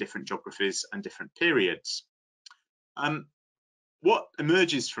in different geographies and different periods. What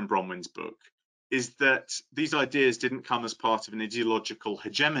emerges from Bronwen's book is that these ideas didn't come as part of an ideological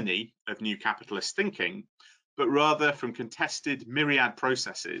hegemony of new capitalist thinking, but rather from contested myriad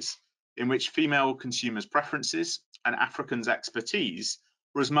processes in which female consumers' preferences and Africans' expertise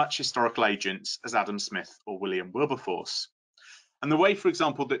were as much historical agents as Adam Smith or William Wilberforce. And the way, for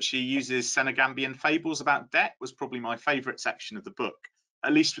example, that she uses Senegambian fables about debt was probably my favourite section of the book,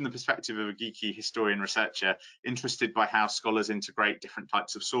 at least from the perspective of a geeky historian researcher interested by how scholars integrate different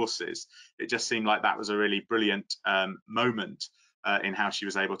types of sources. It just seemed like that was a really brilliant moment in how she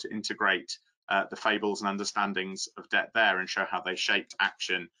was able to integrate the fables and understandings of debt there, and show how they shaped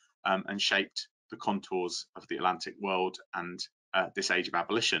action and shaped the contours of the Atlantic world and this age of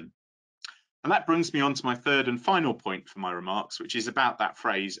abolition. And that brings me on to my third and final point for my remarks, which is about that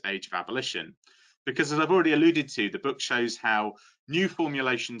phrase, age of abolition. Because as I've already alluded to, the book shows how new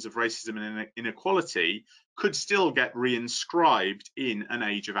formulations of racism and inequality could still get reinscribed in an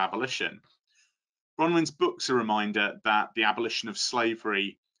age of abolition. Bronwen's book's a reminder that the abolition of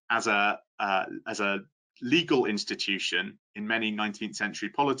slavery as a legal institution in many 19th century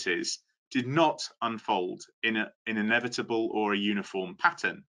polities did not unfold in an inevitable or a uniform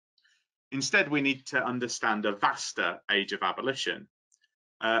pattern. Instead, we need to understand a vaster age of abolition.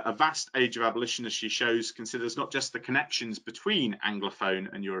 A vast age of abolition, as she shows, considers not just the connections between Anglophone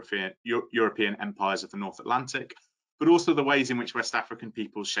and European empires of the North Atlantic, but also the ways in which West African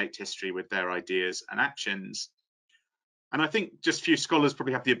peoples shaped history with their ideas and actions. And I think just few scholars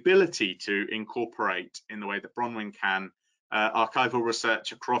probably have the ability to incorporate, in the way that Bronwen can, archival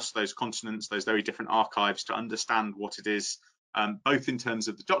research across those continents, those very different archives, to understand what it is, both in terms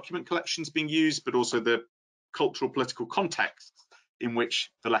of the document collections being used, but also the cultural political context in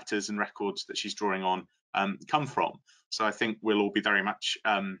which the letters and records that she's drawing on come from. So I think we'll all be very much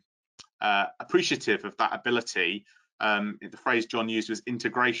appreciative of that ability. The phrase John used was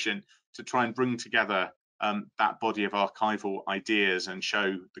integration, to try and bring together that body of archival ideas and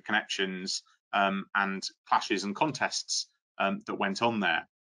show the connections and clashes and contests that went on there.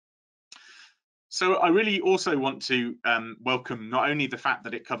 So I really also want to welcome not only the fact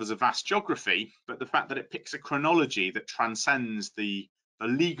that it covers a vast geography, but the fact that it picks a chronology that transcends the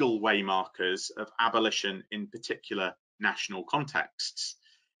legal waymarkers of abolition in particular national contexts.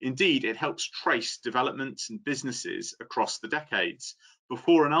 Indeed, it helps trace developments and businesses across the decades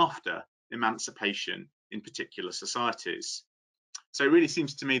before and after emancipation in particular societies. So it really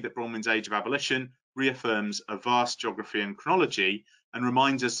seems to me that Bronwen's Age of Abolition reaffirms a vast geography and chronology, and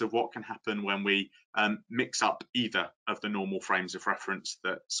reminds us of what can happen when we mix up either of the normal frames of reference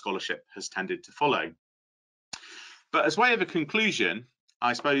that scholarship has tended to follow. But as way of a conclusion,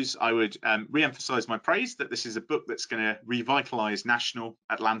 I suppose I would re-emphasize my praise that this is a book that's going to revitalize national,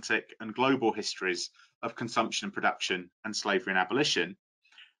 Atlantic and global histories of consumption and production and slavery and abolition.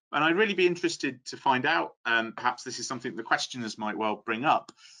 And I'd really be interested to find out, perhaps this is something the questioners might well bring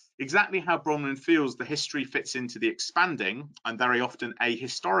up, exactly how Bronwen feels the history fits into the expanding and very often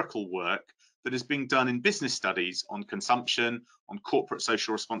ahistorical work that is being done in business studies on consumption, on corporate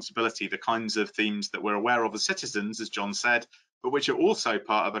social responsibility, the kinds of themes that we're aware of as citizens, as John said, but which are also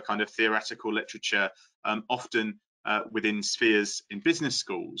part of a kind of theoretical literature, often within spheres in business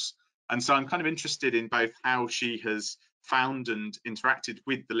schools. And so I'm kind of interested in both how she has found and interacted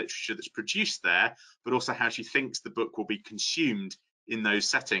with the literature that's produced there, but also how she thinks the book will be consumed in those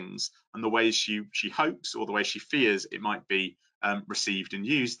settings and the ways she hopes or the way she fears it might be received and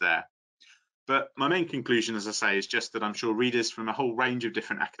used there. But my main conclusion, as I say, is just that I'm sure readers from a whole range of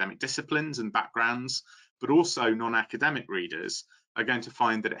different academic disciplines and backgrounds, but also non-academic readers, are going to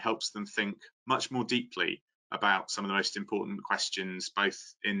find that it helps them think much more deeply about some of the most important questions,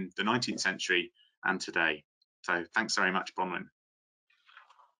 both in the 19th century and today. So thanks very much, Bronwen.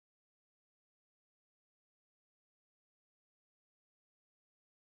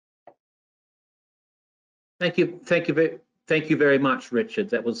 Thank you very much, Richard.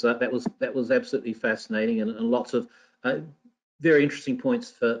 That was absolutely fascinating, and lots of very interesting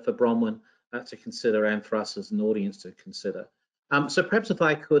points for Bronwen to consider and for us as an audience to consider. So perhaps if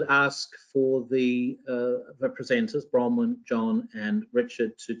I could ask for the presenters, Bronwen, John, and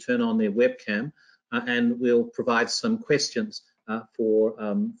Richard, to turn on their webcam, and we'll provide some questions for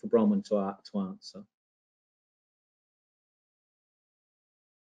Bronwen to answer.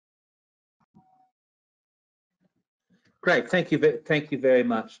 Great, thank you very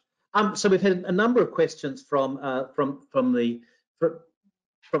much. So we've had a number of questions from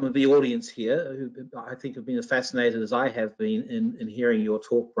the audience here, who I think have been as fascinated as I have been in hearing your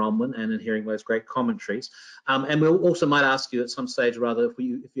talk, Bronwen, and in hearing those great commentaries. And we'll also might ask you at some stage or other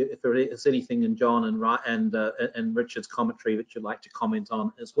if there is anything in John and Richard's commentary that you'd like to comment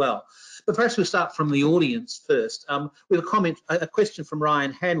on as well. But first we'll start from the audience first. We have a question from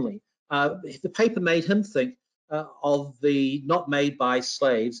Ryan Hanley. The paper made him think of the not made by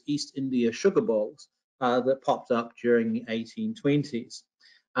slaves East India sugar bowls that popped up during the 1820s.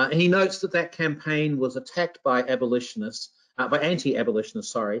 He notes that campaign was attacked by anti-abolitionists,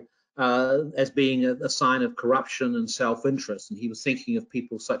 as being a sign of corruption and self-interest. And he was thinking of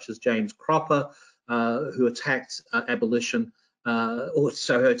people such as James Cropper, who attacked abolition, who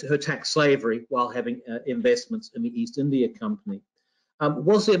attacked slavery while having investments in the East India Company.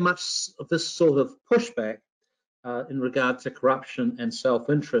 Was there much of this sort of pushback in regard to corruption and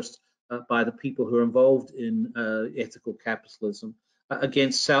self-interest by the people who are involved in ethical capitalism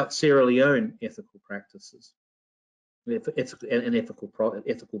against Sierra Leone ethical practices and ethical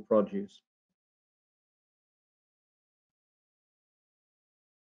produce?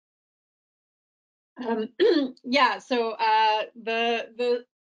 Yeah, so the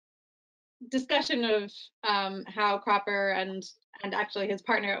discussion of how Cropper and actually his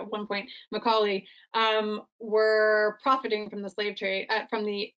partner at one point, Macaulay, were profiting from the slave trade, from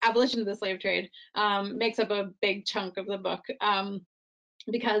the abolition of the slave trade, makes up a big chunk of the book,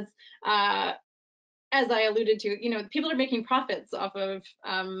 because as I alluded to, people are making profits off of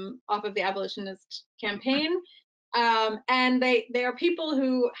the abolitionist campaign, and they are people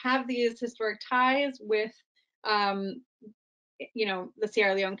who have these historic ties with the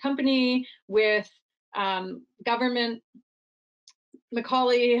Sierra Leone Company, with government.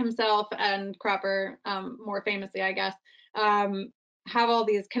 Macaulay himself and Cropper, more famously, I guess, have all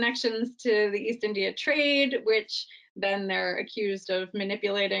these connections to the East India trade, which then they're accused of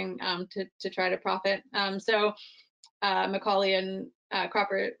manipulating to try to profit. So Macaulay and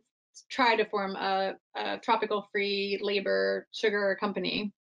Cropper try to form a tropical free labor sugar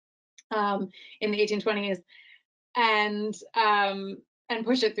company in the 1820s, and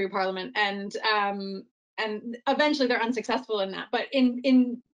push it through Parliament, and eventually they're unsuccessful in that. But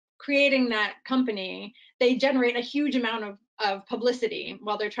in creating that company, they generate a huge amount of publicity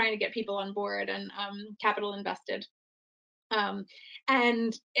while they're trying to get people on board and capital invested. And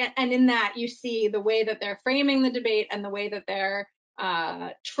in that you see the way that they're framing the debate and the way that they're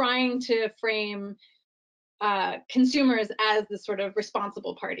trying to frame consumers as the sort of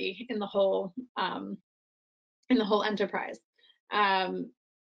responsible party in the whole enterprise.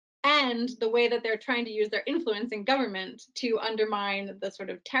 And the way that they're trying to use their influence in government to undermine the sort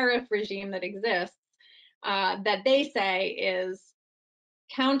of tariff regime that exists, that they say is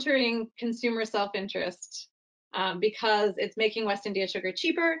countering consumer self-interest because it's making West India sugar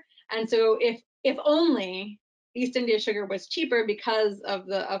cheaper. And so if only East India sugar was cheaper because of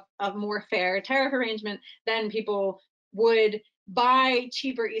the more fair tariff arrangement, then people would buy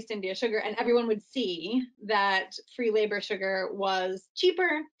cheaper East India sugar, and everyone would see that free labor sugar was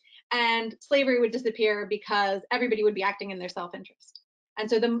cheaper, and slavery would disappear because everybody would be acting in their self-interest. And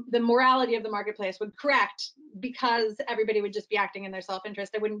so the morality of the marketplace would correct because everybody would just be acting in their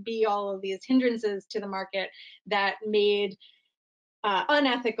self-interest. There wouldn't be all of these hindrances to the market that made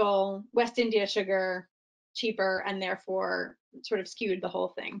unethical West India sugar cheaper and therefore sort of skewed the whole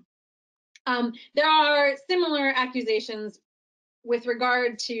thing. There are similar accusations with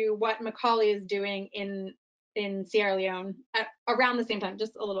regard to what Macaulay is doing in Sierra Leone at around the same time,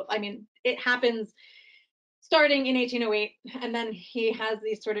 just a little. I mean, it happens starting in 1808, and then he has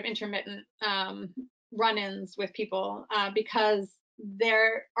these sort of intermittent run-ins with people because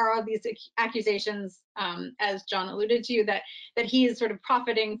there are these accusations, as John alluded to, that he is sort of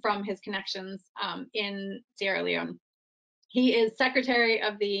profiting from his connections in Sierra Leone. He is secretary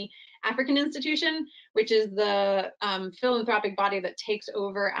of the African Institution, which is the philanthropic body that takes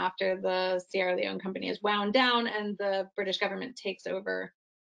over after the Sierra Leone Company is wound down and the British government takes over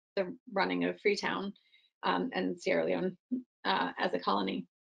the running of Freetown and Sierra Leone as a colony.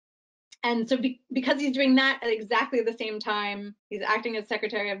 And so because he's doing that at exactly the same time, he's acting as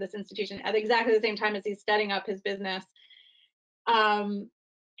secretary of this institution at exactly the same time as he's setting up his business,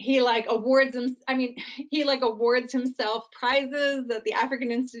 he awards himself prizes that the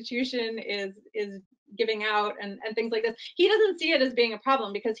African Institution is giving out and things like this. He doesn't see it as being a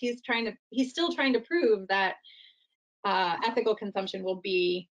problem because he's still trying to prove that ethical consumption will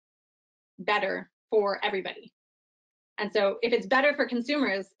be better for everybody. And so if it's better for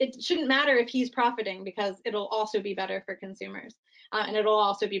consumers, it shouldn't matter if he's profiting because it'll also be better for consumers. And it'll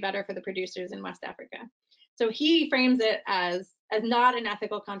also be better for the producers in West Africa. So he frames it as not an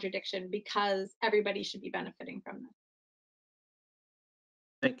ethical contradiction because everybody should be benefiting from this.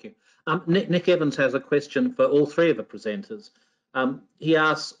 Thank you. Nick Evans has a question for all three of the presenters. He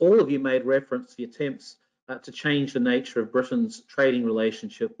asks, all of you made reference to the attempts to change the nature of Britain's trading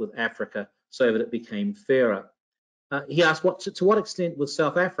relationship with Africa so that it became fairer. He asked, to what extent was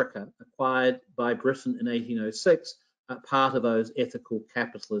South Africa, acquired by Britain in 1806, part of those ethical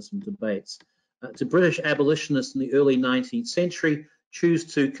capitalism debates? Did British abolitionists in the early 19th century choose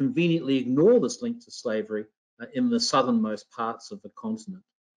to conveniently ignore this link to slavery in the southernmost parts of the continent?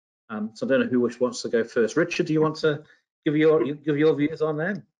 So I don't know who wants to go first. Richard, do you want to give your views on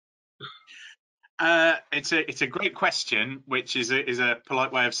that? It's a great question, which is a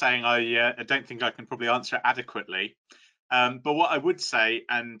polite way of saying I don't think I can probably answer it adequately. But what I would say,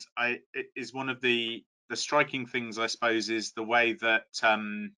 and it is one of the striking things, I suppose, is the way that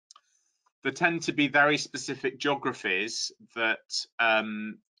there tend to be very specific geographies that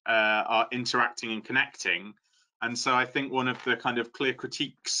are interacting and connecting. And so I think one of the kind of clear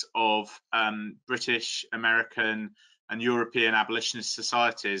critiques of British, American, and European abolitionist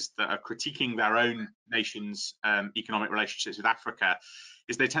societies that are critiquing their own nation's economic relationships with Africa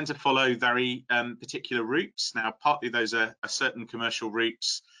is they tend to follow very particular routes. Now, partly those are certain commercial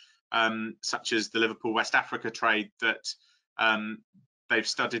routes, such as the Liverpool West Africa trade that they've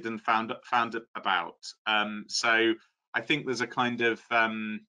studied and found about. So I think there's a kind of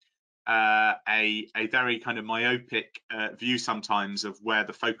a very kind of myopic view sometimes of where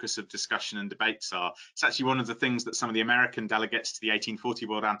the focus of discussion and debates are. It's actually one of the things that some of the American delegates to the 1840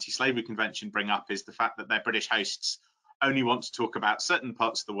 World Anti-Slavery Convention bring up is the fact that their British hosts only want to talk about certain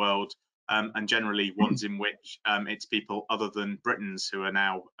parts of the world and generally ones in which it's people other than Britons who are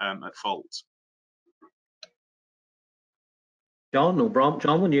now at fault. John or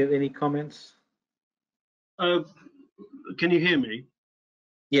Bronwen, any comments? Can you hear me?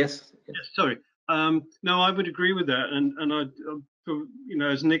 Yes. Yes, sorry. No, I would agree with that, and I, you know,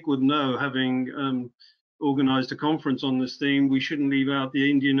 as Nick would know, having organised a conference on this theme, we shouldn't leave out the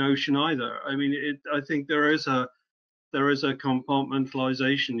Indian Ocean either. I mean, I think there is a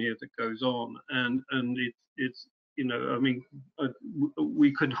compartmentalisation here that goes on, and it's you know, I mean,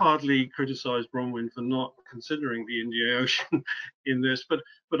 we could hardly criticise Bronwen for not considering the Indian Ocean in this, but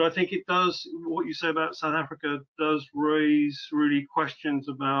I think it does, what you say about South Africa does raise really questions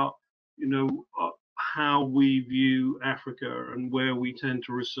about, you know, how we view Africa and where we tend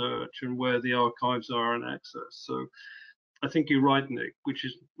to research and where the archives are and access. So I think you're right, Nick, which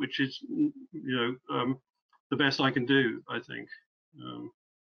is you know, the best I can do, I think.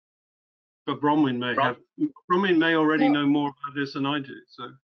 But Bronwen may already know more about this than I do.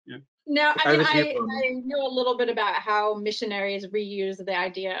 So yeah. No, I mean, I know a little bit about how missionaries reused the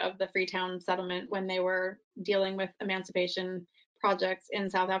idea of the Freetown settlement when they were dealing with emancipation projects in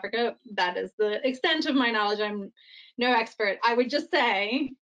South Africa. That is the extent of my knowledge. I'm no expert. I would just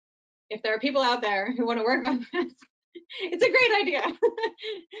say, if there are people out there who want to work on this, it's a great idea.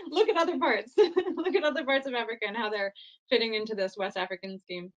 Look at other parts. Look at other parts of Africa and how they're fitting into this West African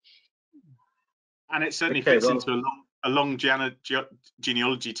scheme. And it certainly fits into a long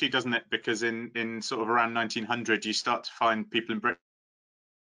genealogy too, doesn't it? Because in sort of around 1900, you start to find people in Britain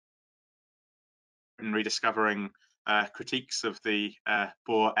rediscovering critiques of the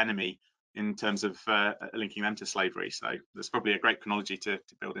Boer enemy in terms of linking them to slavery. So there's probably a great chronology to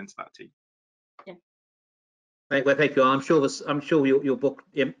build into that too. Yeah. Well, thank you. I'm sure your book,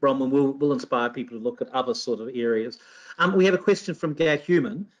 Bronwen, will inspire people to look at other sort of areas. We have a question from Gad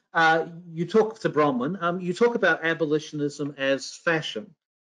Human. You talk to Bronwen. You talk about abolitionism as fashion.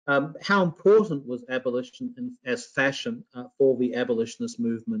 How important was abolition as fashion for the abolitionist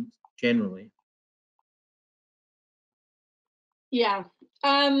movement generally? Yeah.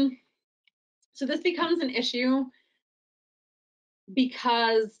 So this becomes an issue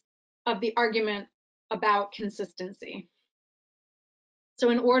because of the argument about consistency.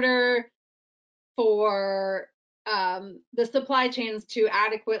 So in order for the supply chains to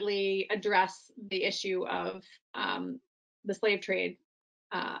adequately address the issue of the slave trade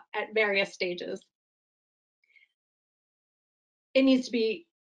at various stages, it needs to be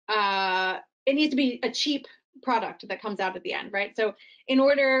a cheap product that comes out at the end, right? So in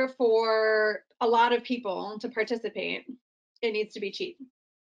order for a lot of people to participate, it needs to be cheap.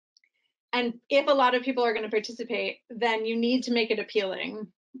 And if a lot of people are going to participate, then you need to make it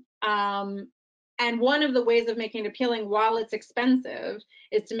appealing. And one of the ways of making it appealing while it's expensive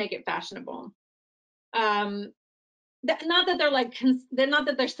is to make it fashionable. Not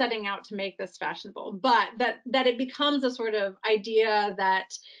that they're setting out to make this fashionable, but that it becomes a sort of idea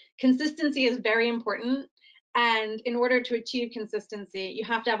that consistency is very important. And in order to achieve consistency, you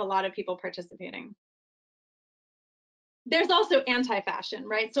have to have a lot of people participating. There's also anti-fashion,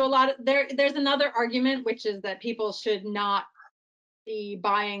 right? So there's another argument, which is that people should not be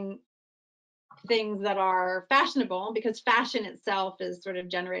buying things that are fashionable because fashion itself is sort of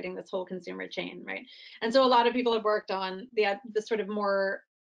generating this whole consumer chain, right? And so a lot of people have worked on the sort of more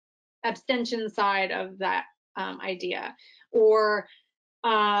abstention side of that idea, or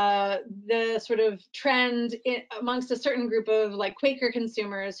the sort of trend amongst a certain group of like Quaker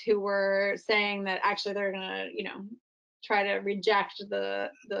consumers who were saying that actually they're gonna, try to reject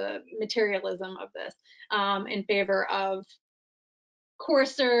the materialism of this in favor of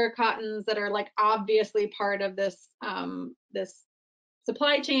coarser cottons that are like obviously part of this this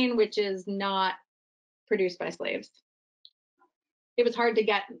supply chain, which is not produced by slaves. It was hard to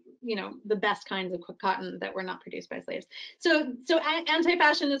get, the best kinds of cotton that were not produced by slaves. So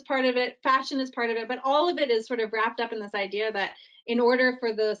anti-fashion is part of it, fashion is part of it, but all of it is sort of wrapped up in this idea that in order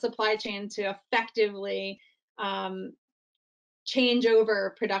for the supply chain to effectively change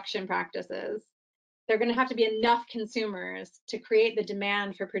over production practices, there are going to have to be enough consumers to create the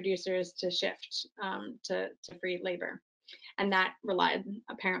demand for producers to shift to free labor. And that relied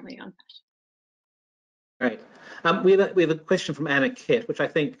apparently on fashion. Right. We have a question from Anna Kett, which I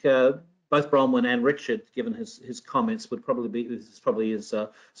think both Bronwen and Richard, given his comments, would probably is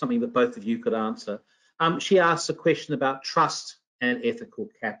something that both of you could answer. She asks a question about trust and ethical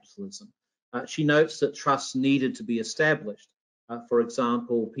capitalism. She notes that trust needed to be established. For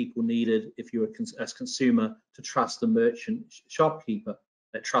example, people needed, if you were a consumer, to trust the merchant shopkeeper.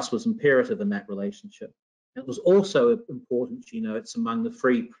 That trust was imperative in that relationship. It was also important, she notes, among the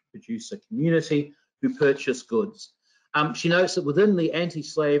free producer community who purchased goods. She notes that within the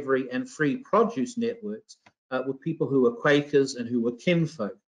anti-slavery and free produce networks were people who were Quakers and who were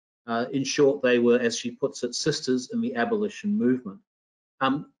kinfolk. In short, they were, as she puts it, sisters in the abolition movement.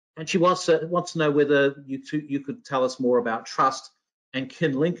 And she wants to know whether you could tell us more about trust and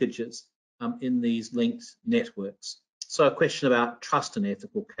kin linkages in these linked networks. So a question about trust and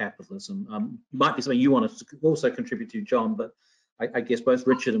ethical capitalism might be something you want to also contribute to, John, but I guess both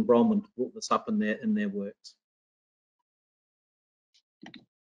Richard and Bronwen brought this up in their works.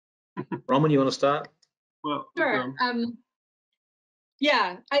 Bronwen, you want to start? Well, sure.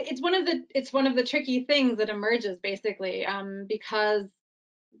 Yeah, it's one of the tricky things that emerges basically because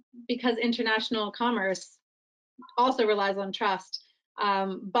international commerce also relies on trust,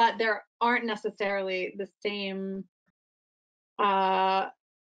 but there aren't necessarily the same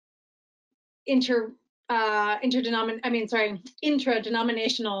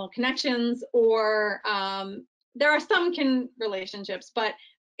intradenominational connections, or there are some kin relationships, but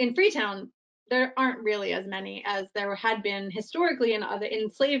in Freetown there aren't really as many as there had been historically in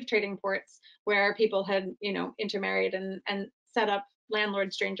slave trading ports where people had intermarried and set up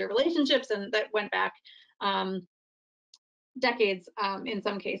landlord-stranger relationships, and that went back decades in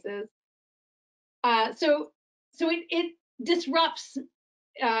some cases. So it disrupts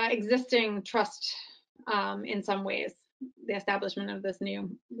existing trust in some ways, the establishment of this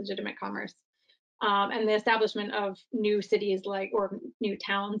new legitimate commerce, and the establishment of new cities or new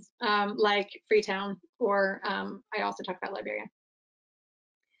towns like Freetown, or I also talked about Liberia.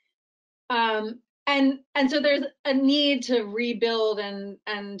 And so there's a need to rebuild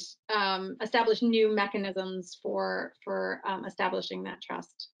and establish new mechanisms for establishing that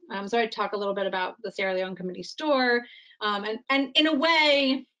trust. So I talk a little bit about the Sierra Leone Committee store, and in a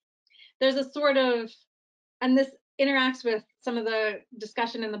way, there's a sort of, and this interacts with some of the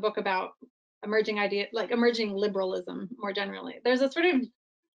discussion in the book about emerging emerging liberalism more generally. There's a sort of,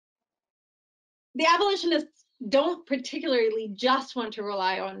 the abolitionists don't particularly just want to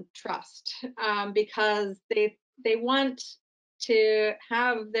rely on trust, because they want to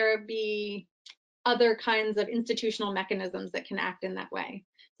have there be other kinds of institutional mechanisms that can act in that way.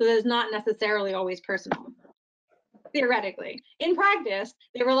 So there's not necessarily always personal, theoretically. In practice,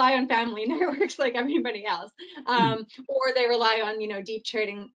 they rely on family networks like everybody else, or they rely on deep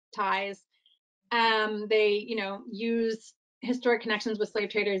trading ties. They use historic connections with slave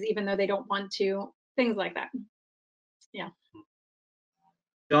traders even though they don't want to. Things like that. Yeah.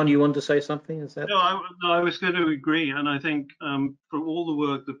 John, you want to say something? Is that? No, I was going to agree, and I think from all the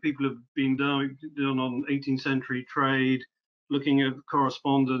work that people have been done on 18th century trade, looking at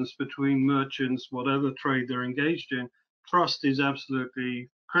correspondence between merchants, whatever trade they're engaged in, trust is absolutely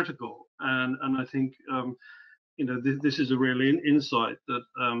critical. And I think this is a real insight that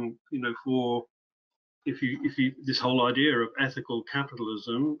for this whole idea of ethical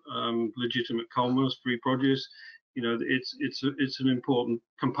capitalism, legitimate commerce, free produce, it's an important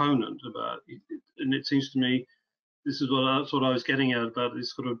component about it. And it seems to me this is what I was getting at about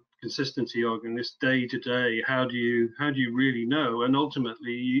this sort of consistency argument, this day to day. How do you really know? And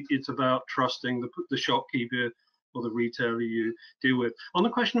ultimately, it's about trusting the shopkeeper or the retailer you deal with. On the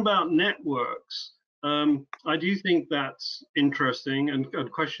question about networks, I do think that's interesting,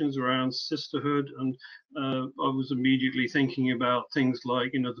 and questions around sisterhood. And I was immediately thinking about things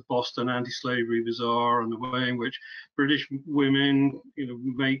like, the Boston Anti-Slavery Bazaar and the way in which British women,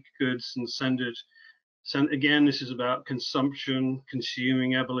 make goods and send it. So again, this is about consumption,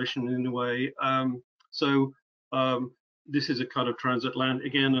 consuming abolition in a way. This is a kind of transatlantic,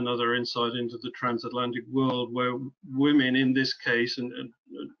 again, another insight into the transatlantic world where women in this case,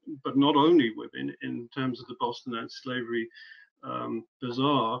 but not only women, in terms of the Boston Anti-Slavery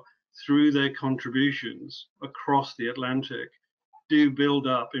Bazaar, through their contributions across the Atlantic, do build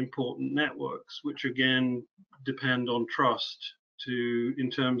up important networks, which again depend on trust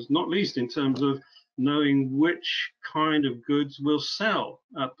not least in terms of knowing which kind of goods will sell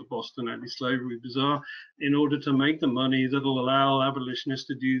at the Boston Anti-Slavery Bazaar in order to make the money that will allow abolitionists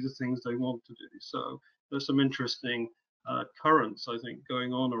to do the things they want to do. So there's some interesting currents, I think,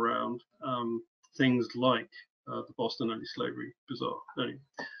 going on around things like the Boston Anti-Slavery Bazaar. Anyway.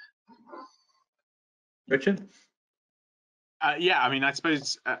 Richard? Yeah, I mean, I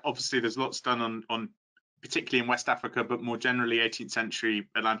suppose obviously there's lots done on particularly in West Africa, but more generally 18th century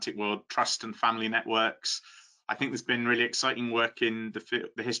Atlantic world trust and family networks. I think there's been really exciting work in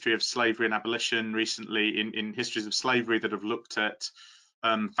the history of slavery and abolition recently, in histories of slavery that have looked at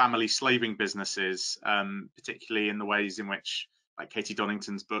family slaving businesses, particularly in the ways in which, like Katie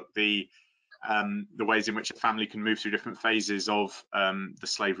Donington's book, the ways in which a family can move through different phases of the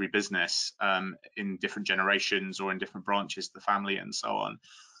slavery business in different generations or in different branches of the family and so on.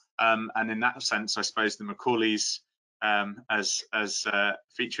 And in that sense, I suppose the Macaulays, as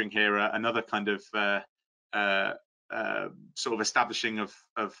featuring here, another kind of sort of establishing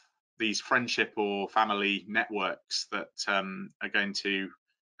of these friendship or family networks that are going to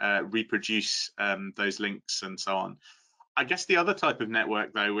reproduce those links and so on. I guess the other type of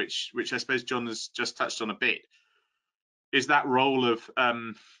network, though, which I suppose John has just touched on a bit, is that role of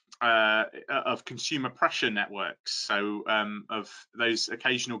consumer pressure networks. So of those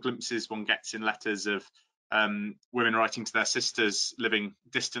occasional glimpses one gets in letters of women writing to their sisters living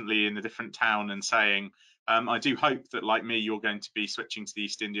distantly in a different town and saying, I do hope that, like me, you're going to be switching to the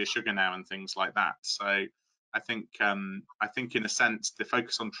East India sugar now, and things like that. So I think in a sense the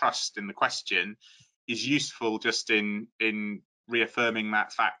focus on trust in the question is useful, just in reaffirming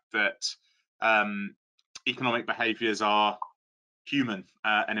that fact that economic behaviours are human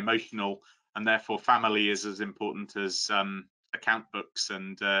and emotional, and therefore family is as important as account books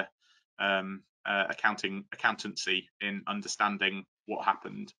and accountancy in understanding what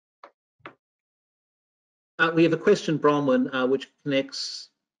happened. We have a question, Bronwen, which connects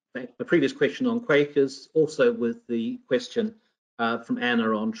the previous question on Quakers, also with the question from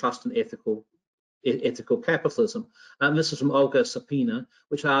Anna on trust and ethical capitalism. This is from Olga Sapina,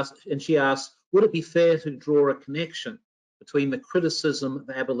 she asks, would it be fair to draw a connection between the criticism of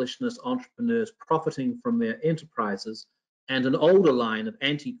abolitionist entrepreneurs profiting from their enterprises and an older line of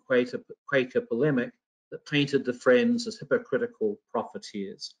anti-Quaker polemic that painted the Friends as hypocritical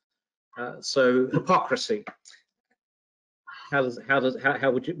profiteers? So hypocrisy. How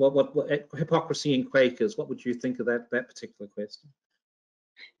would you, what hypocrisy in Quakers? What would you think of that particular question?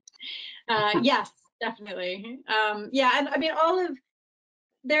 Yes, definitely. Yeah, and I mean,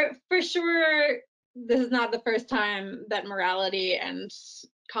 there for sure. This is not the first time that morality and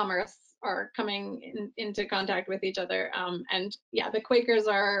commerce are coming into contact with each other. And yeah, the Quakers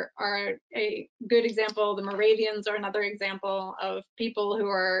are a good example. The Moravians are another example of people who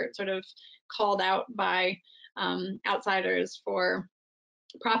are sort of called out by outsiders for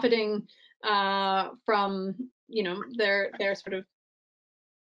profiting from, you know, their sort of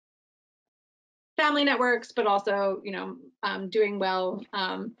family networks, but also, you know, doing well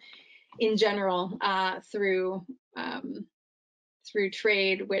in general through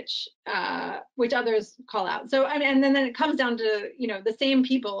trade, which others call out. So and then it comes down to, you know, the same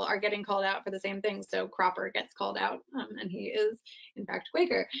people are getting called out for the same things. So Cropper gets called out, and he is in fact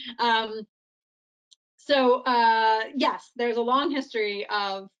Quaker. So yes, there's a long history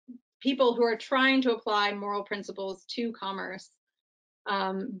of people who are trying to apply moral principles to commerce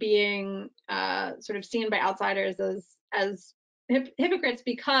being sort of seen by outsiders as hypocrites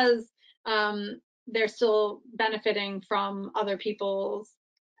because they're still benefiting from other people's,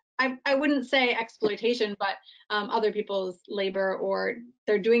 I wouldn't say exploitation, but other people's labor, or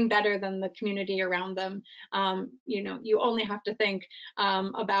they're doing better than the community around them. You know, you only have to think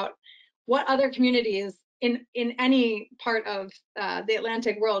about what other communities in any part of the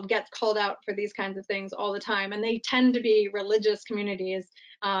Atlantic world gets called out for these kinds of things all the time, and they tend to be religious communities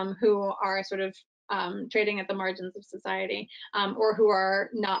who are sort of trading at the margins of society, or who are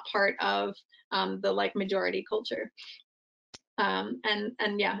not part of the like majority culture. And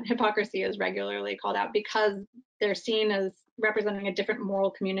yeah, hypocrisy is regularly called out because they're seen as representing a different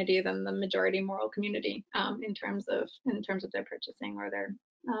moral community than the majority moral community in terms of their purchasing or their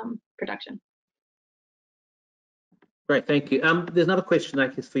production. Great, thank you. There's another question, I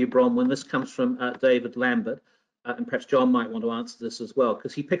guess, for you, Bronwen. This comes from David Lambert, and perhaps John might want to answer this as well,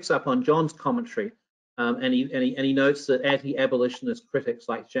 because he picks up on John's commentary, and he notes that anti-abolitionist critics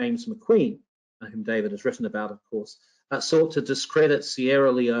like James McQueen, whom David has written about, of course, sought to discredit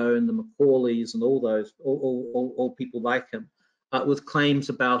Sierra Leone, the Macaulays, and all people like him, with claims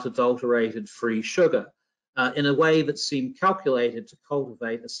about adulterated free sugar, in a way that seemed calculated to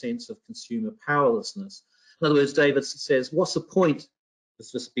cultivate a sense of consumer powerlessness. In other words, David says, what's the point,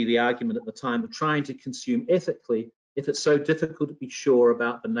 this would be the argument at the time, of trying to consume ethically if it's so difficult to be sure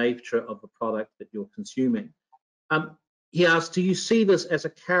about the nature of the product that you're consuming? He asks, do you see this as a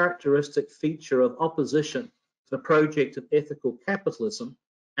characteristic feature of opposition to the project of ethical capitalism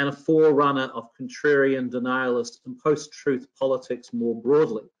and a forerunner of contrarian, denialist, and post-truth politics more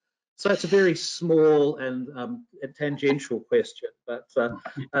broadly? So it's a very small and tangential question, but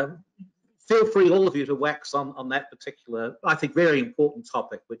feel free, all of you, to wax on that particular, I think, very important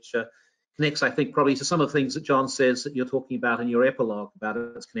topic, which connects, I think, probably to some of the things that John says that you're talking about in your epilogue about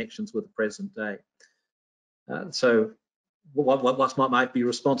its connections with the present day. So what might be your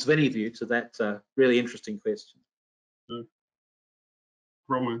response of any of you to that really interesting question?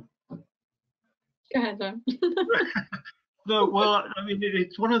 Bronwen. Go ahead, John. No, well, I mean,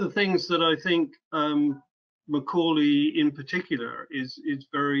 it's one of the things that I think Macaulay in particular is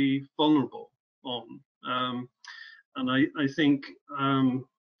very vulnerable on, and I think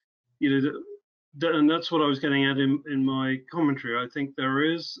you know, and that's what I was getting at in my commentary. I think there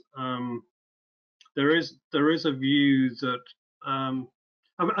is a view that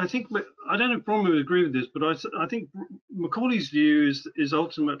I think, I don't know if Bronwen would agree with this, but I think Macaulay's view is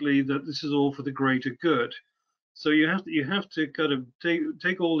ultimately that this is all for the greater good. So you have to kind of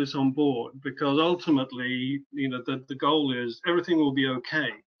take all this on board, because ultimately, you know, the goal is everything will be okay.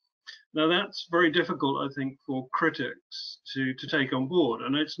 Now that's very difficult, I think, for critics to take on board,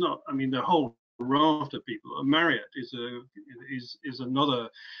 and it's not. I mean, the whole raft of people. Marriott is another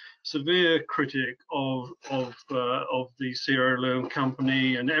severe critic of the Sierra Leone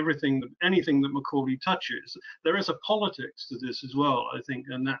company and anything that Macaulay touches. There is a politics to this as well, I think,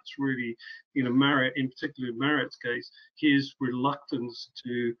 and that's really, you know, Marriott, in particular Marriott's case, his reluctance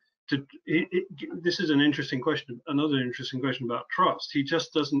to this is an interesting question, another interesting question about trust. He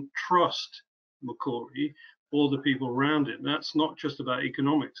just doesn't trust Macaulay or the people around him. That's not just about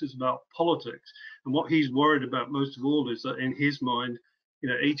economics, it's about politics. And what he's worried about most of all is that in his mind,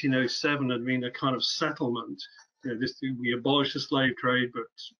 1807 had been a kind of settlement. We abolished the slave trade,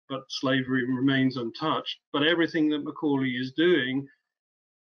 but slavery remains untouched. But everything that Macaulay is doing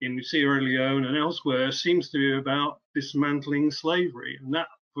in Sierra Leone and elsewhere seems to be about dismantling slavery, and that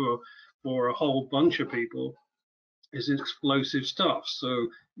for a whole bunch of people is explosive stuff. So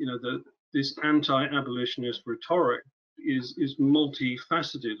this anti-abolitionist rhetoric is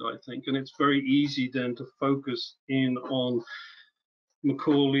multifaceted, I think, and it's very easy then to focus in on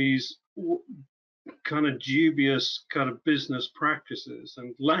Macaulay's kind of dubious kind of business practices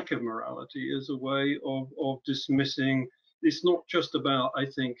and lack of morality as a way of dismissing. It's not just about, I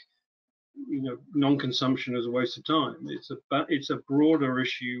think, non-consumption is a waste of time. It's a broader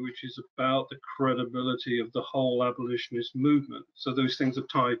issue, which is about the credibility of the whole abolitionist movement. So those things are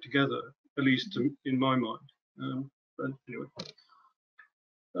tied together, at least in my mind. But anyway,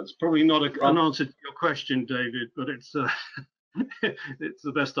 that's probably not an answer to your question, David, but it's it's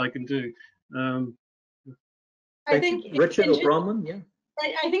the best I can do. I think Richard or Bronwen, yeah.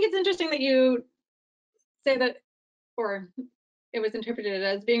 I think it's interesting that you say that, or it was interpreted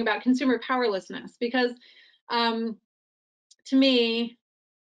as being about consumer powerlessness, because to me,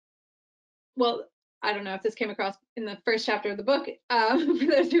 well, I don't know if this came across in the first chapter of the book for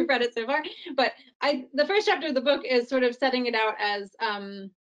those who've read it so far, but the first chapter of the book is sort of setting it out as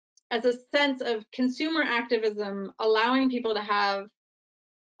a sense of consumer activism, allowing people to have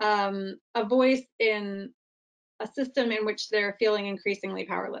a voice in a system in which they're feeling increasingly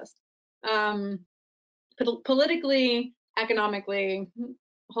powerless, politically, economically,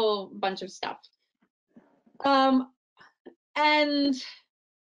 a whole bunch of stuff. And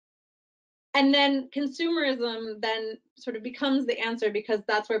then consumerism then sort of becomes the answer, because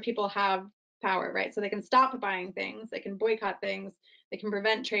that's where people have power, right? So they can stop buying things, they can boycott things, they can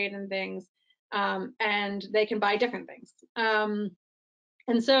prevent trade in things, and they can buy different things.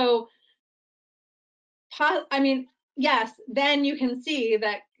 And so, I mean, yes, then you can see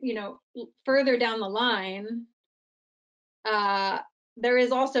that, further down the line, there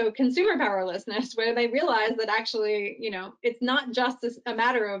is also consumer powerlessness, where they realize that actually, it's not just a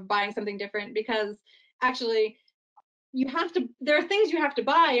matter of buying something different, because actually there are things you have to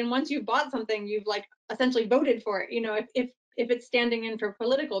buy, and once you've bought something, you've like essentially voted for it, if it's standing in for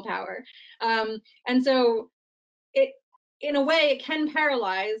political power. And so in a way, it can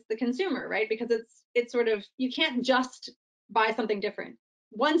paralyze the consumer, right? Because it's sort of, you can't just buy something different.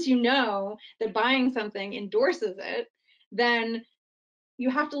 Once you know that buying something endorses it, then you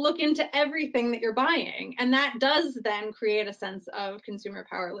have to look into everything that you're buying. And that does then create a sense of consumer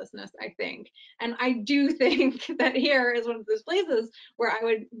powerlessness, I think. And I do think that here is one of those places where I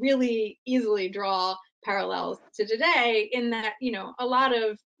would really easily draw parallels to today, in that, a lot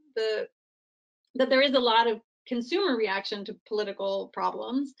of that there is a lot of consumer reaction to political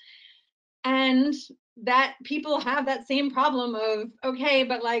problems, and that people have that same problem of, okay,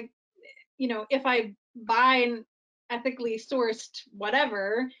 but like, if I buy an ethically sourced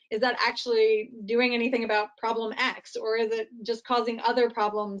whatever, is that actually doing anything about problem X, or is it just causing other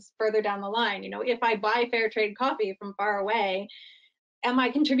problems further down the line? If I buy fair trade coffee from far away, am I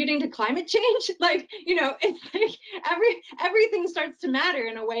contributing to climate change? Like, it's like everything starts to matter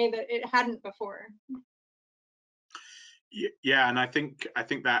in a way that it hadn't before. Yeah, and I think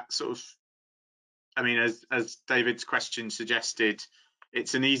that sort of, I mean, as David's question suggested,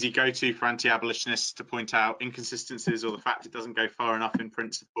 it's an easy go-to for anti-abolitionists to point out inconsistencies or the fact it doesn't go far enough in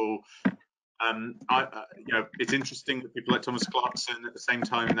principle. It's interesting that people like Thomas Clarkson, at the same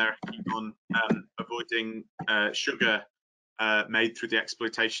time they're keen on avoiding sugar made through the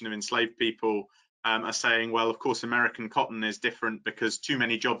exploitation of enslaved people, are saying, well, of course, American cotton is different because too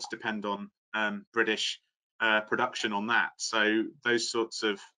many jobs depend on British production on that. So those sorts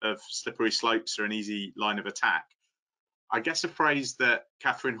of slippery slopes are an easy line of attack. I guess a phrase that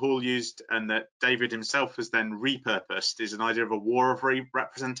Catherine Hall used and that David himself has then repurposed is an idea of a war of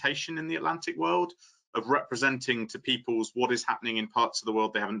representation in the Atlantic world, of representing to peoples what is happening in parts of the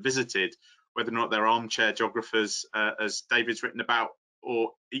world they haven't visited, whether or not they're armchair geographers, as David's written about,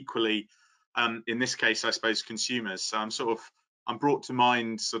 or equally, in this case, I suppose, consumers. So I'm brought to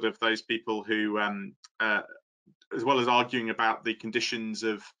mind sort of those people who, as well as arguing about the conditions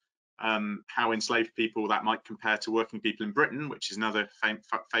of how enslaved people that might compare to working people in Britain, which is another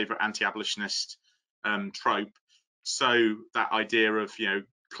favourite anti-abolitionist trope. So that idea of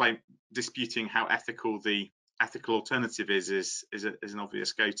disputing how ethical the ethical alternative is an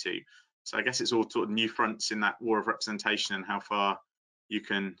obvious go-to. So I guess it's all sort of new fronts in that war of representation and how far you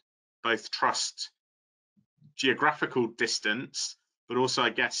can both trust geographical distance, but also, I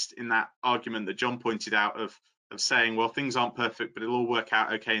guess, in that argument that John pointed out of saying, well, things aren't perfect, but it'll all work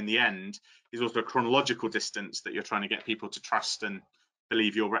out okay in the end, is also a chronological distance that you're trying to get people to trust and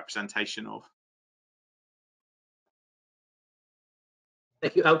believe your representation of.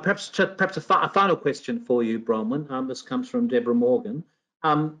 Thank you. Perhaps a final question for you, Bronwen. This comes from Deborah Morgan.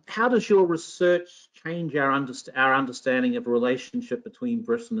 How does your research change our understanding of a relationship between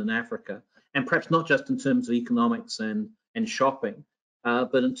Britain and Africa, and perhaps not just in terms of economics and shopping,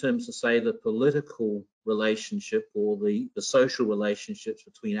 but in terms of, say, the political relationship or the social relationships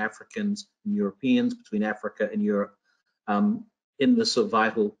between Africans and Europeans, between Africa and Europe, in this sort of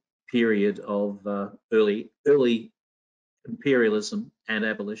vital period of early imperialism and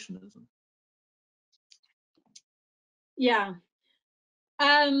abolitionism? Yeah.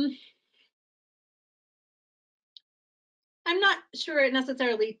 I'm not sure it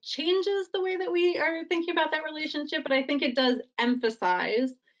necessarily changes the way that we are thinking about that relationship, but I think it does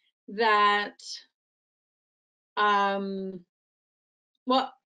emphasize that, well,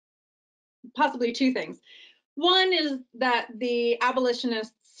 possibly two things. One is that the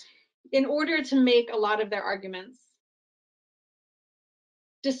abolitionists, in order to make a lot of their arguments,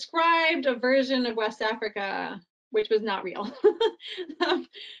 described a version of West Africa which was not real,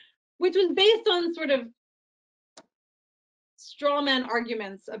 which was based on sort of straw man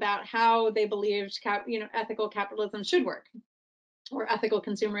arguments about how they believed ethical capitalism should work, or ethical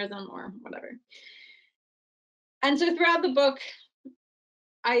consumerism, or whatever. And so throughout the book,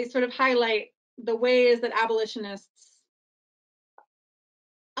 I sort of highlight the ways that abolitionists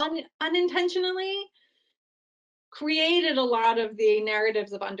unintentionally created a lot of the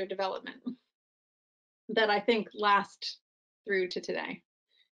narratives of underdevelopment that I think last through to today.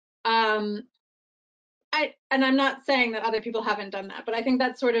 And I'm not saying that other people haven't done that, but I think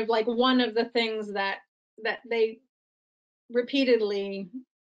that's sort of like one of the things that they repeatedly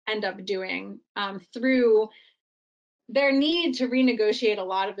end up doing through their need to renegotiate a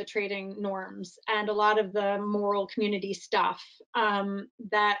lot of the trading norms and a lot of the moral community stuff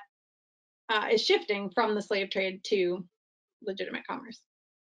that is shifting from the slave trade to legitimate commerce.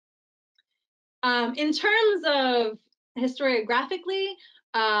 In terms of historiographically,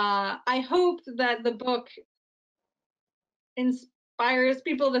 I hope that the book inspires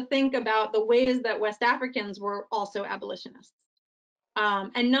people to think about the ways that West Africans were also abolitionists,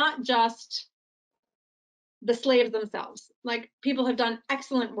 and not just the slaves themselves. Like, people have done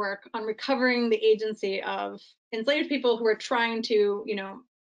excellent work on recovering the agency of enslaved people who are trying to,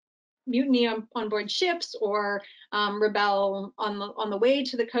 mutiny on board ships or rebel on the way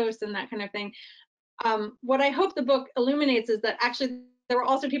to the coast and that kind of thing. What I hope the book illuminates is that actually there were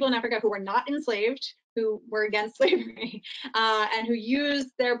also people in Africa who were not enslaved, who were against slavery, and who used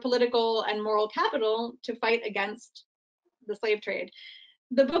their political and moral capital to fight against the slave trade.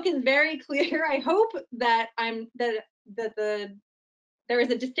 The book is very clear, I hope, that there is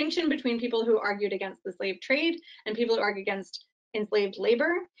a distinction between people who argued against the slave trade and people who argue against enslaved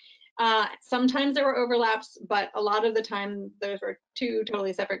labor. Sometimes there were overlaps, but a lot of the time those were two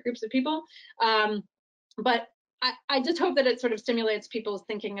totally separate groups of people. But I just hope that it sort of stimulates people's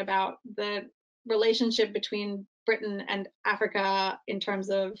thinking about the relationship between Britain and Africa in terms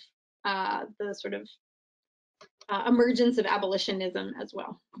of the sort of emergence of abolitionism as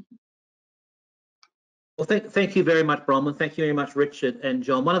well. Well, thank you very much, Bronwen. Thank you very much, Richard and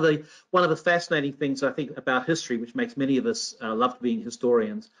John. One of the fascinating things I think about history, which makes many of us love being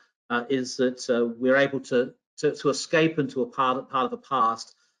historians, is that we're able to escape into a part of the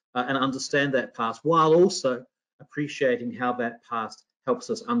past and understand that past, while also appreciating how that past helps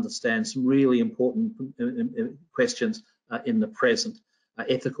us understand some really important questions in the present.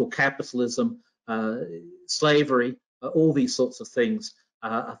 Ethical capitalism, slavery, all these sorts of things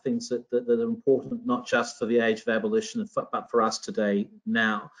are things that are important, not just for the age of abolition, but for us today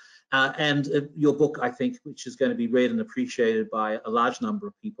now. And your book, I think, which is going to be read and appreciated by a large number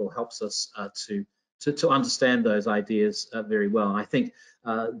of people, helps us to understand those ideas very well. I think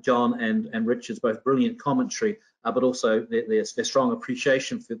John and Richard's both brilliant commentary, but also their strong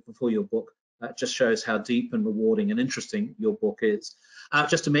appreciation for your book just shows how deep and rewarding and interesting your book is.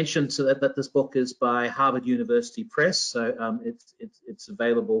 Just to mention that this book is by Harvard University Press, so it's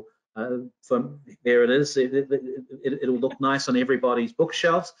available from there. It is. It'll look nice on everybody's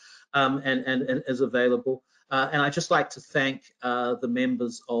bookshelves, and is available. And I'd just like to thank the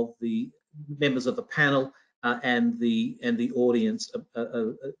members of the panel and the audience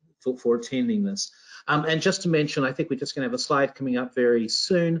for attending this. And just to mention, I think we're just going to have a slide coming up very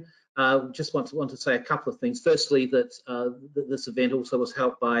soon. Just want to say a couple of things. Firstly, that this event also was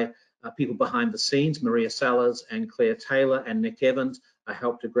helped by people behind the scenes, Maria Sellers and Claire Taylor and Nick Evans,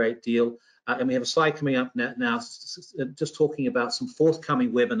 helped a great deal. And we have a slide coming up now just talking about some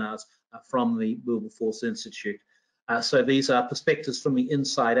forthcoming webinars from the Wilberforce Institute. So these are perspectives from the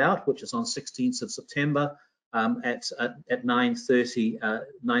inside out, which is on 16th of September at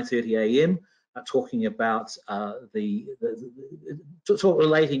 9:30 a.m. Talking about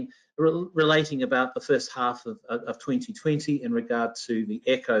relating about the first half of 2020 in regard to the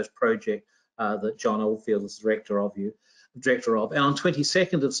ECHOES project that John Oldfield is director of. And on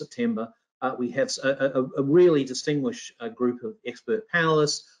 22nd of September, we have a really distinguished group of expert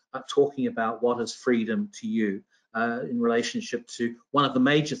panelists talking about what is freedom to you in relationship to one of the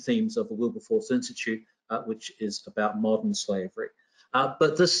major themes of the Wilberforce Institute, which is about modern slavery.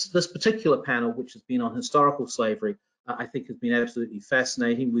 But this particular panel, which has been on historical slavery, I think has been absolutely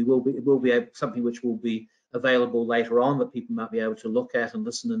fascinating. It will be something which will be available later on that people might be able to look at and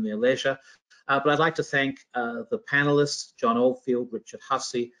listen in their leisure. But I'd like to thank the panelists, John Oldfield, Richard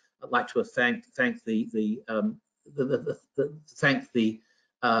Huzzey. I'd like to thank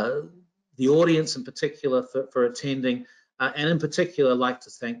the audience in particular for attending, and in particular, I'd like to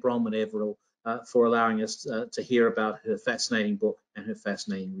thank Bronwen Everill for allowing us to hear about her fascinating book and her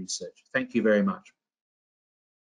fascinating research. Thank you very much.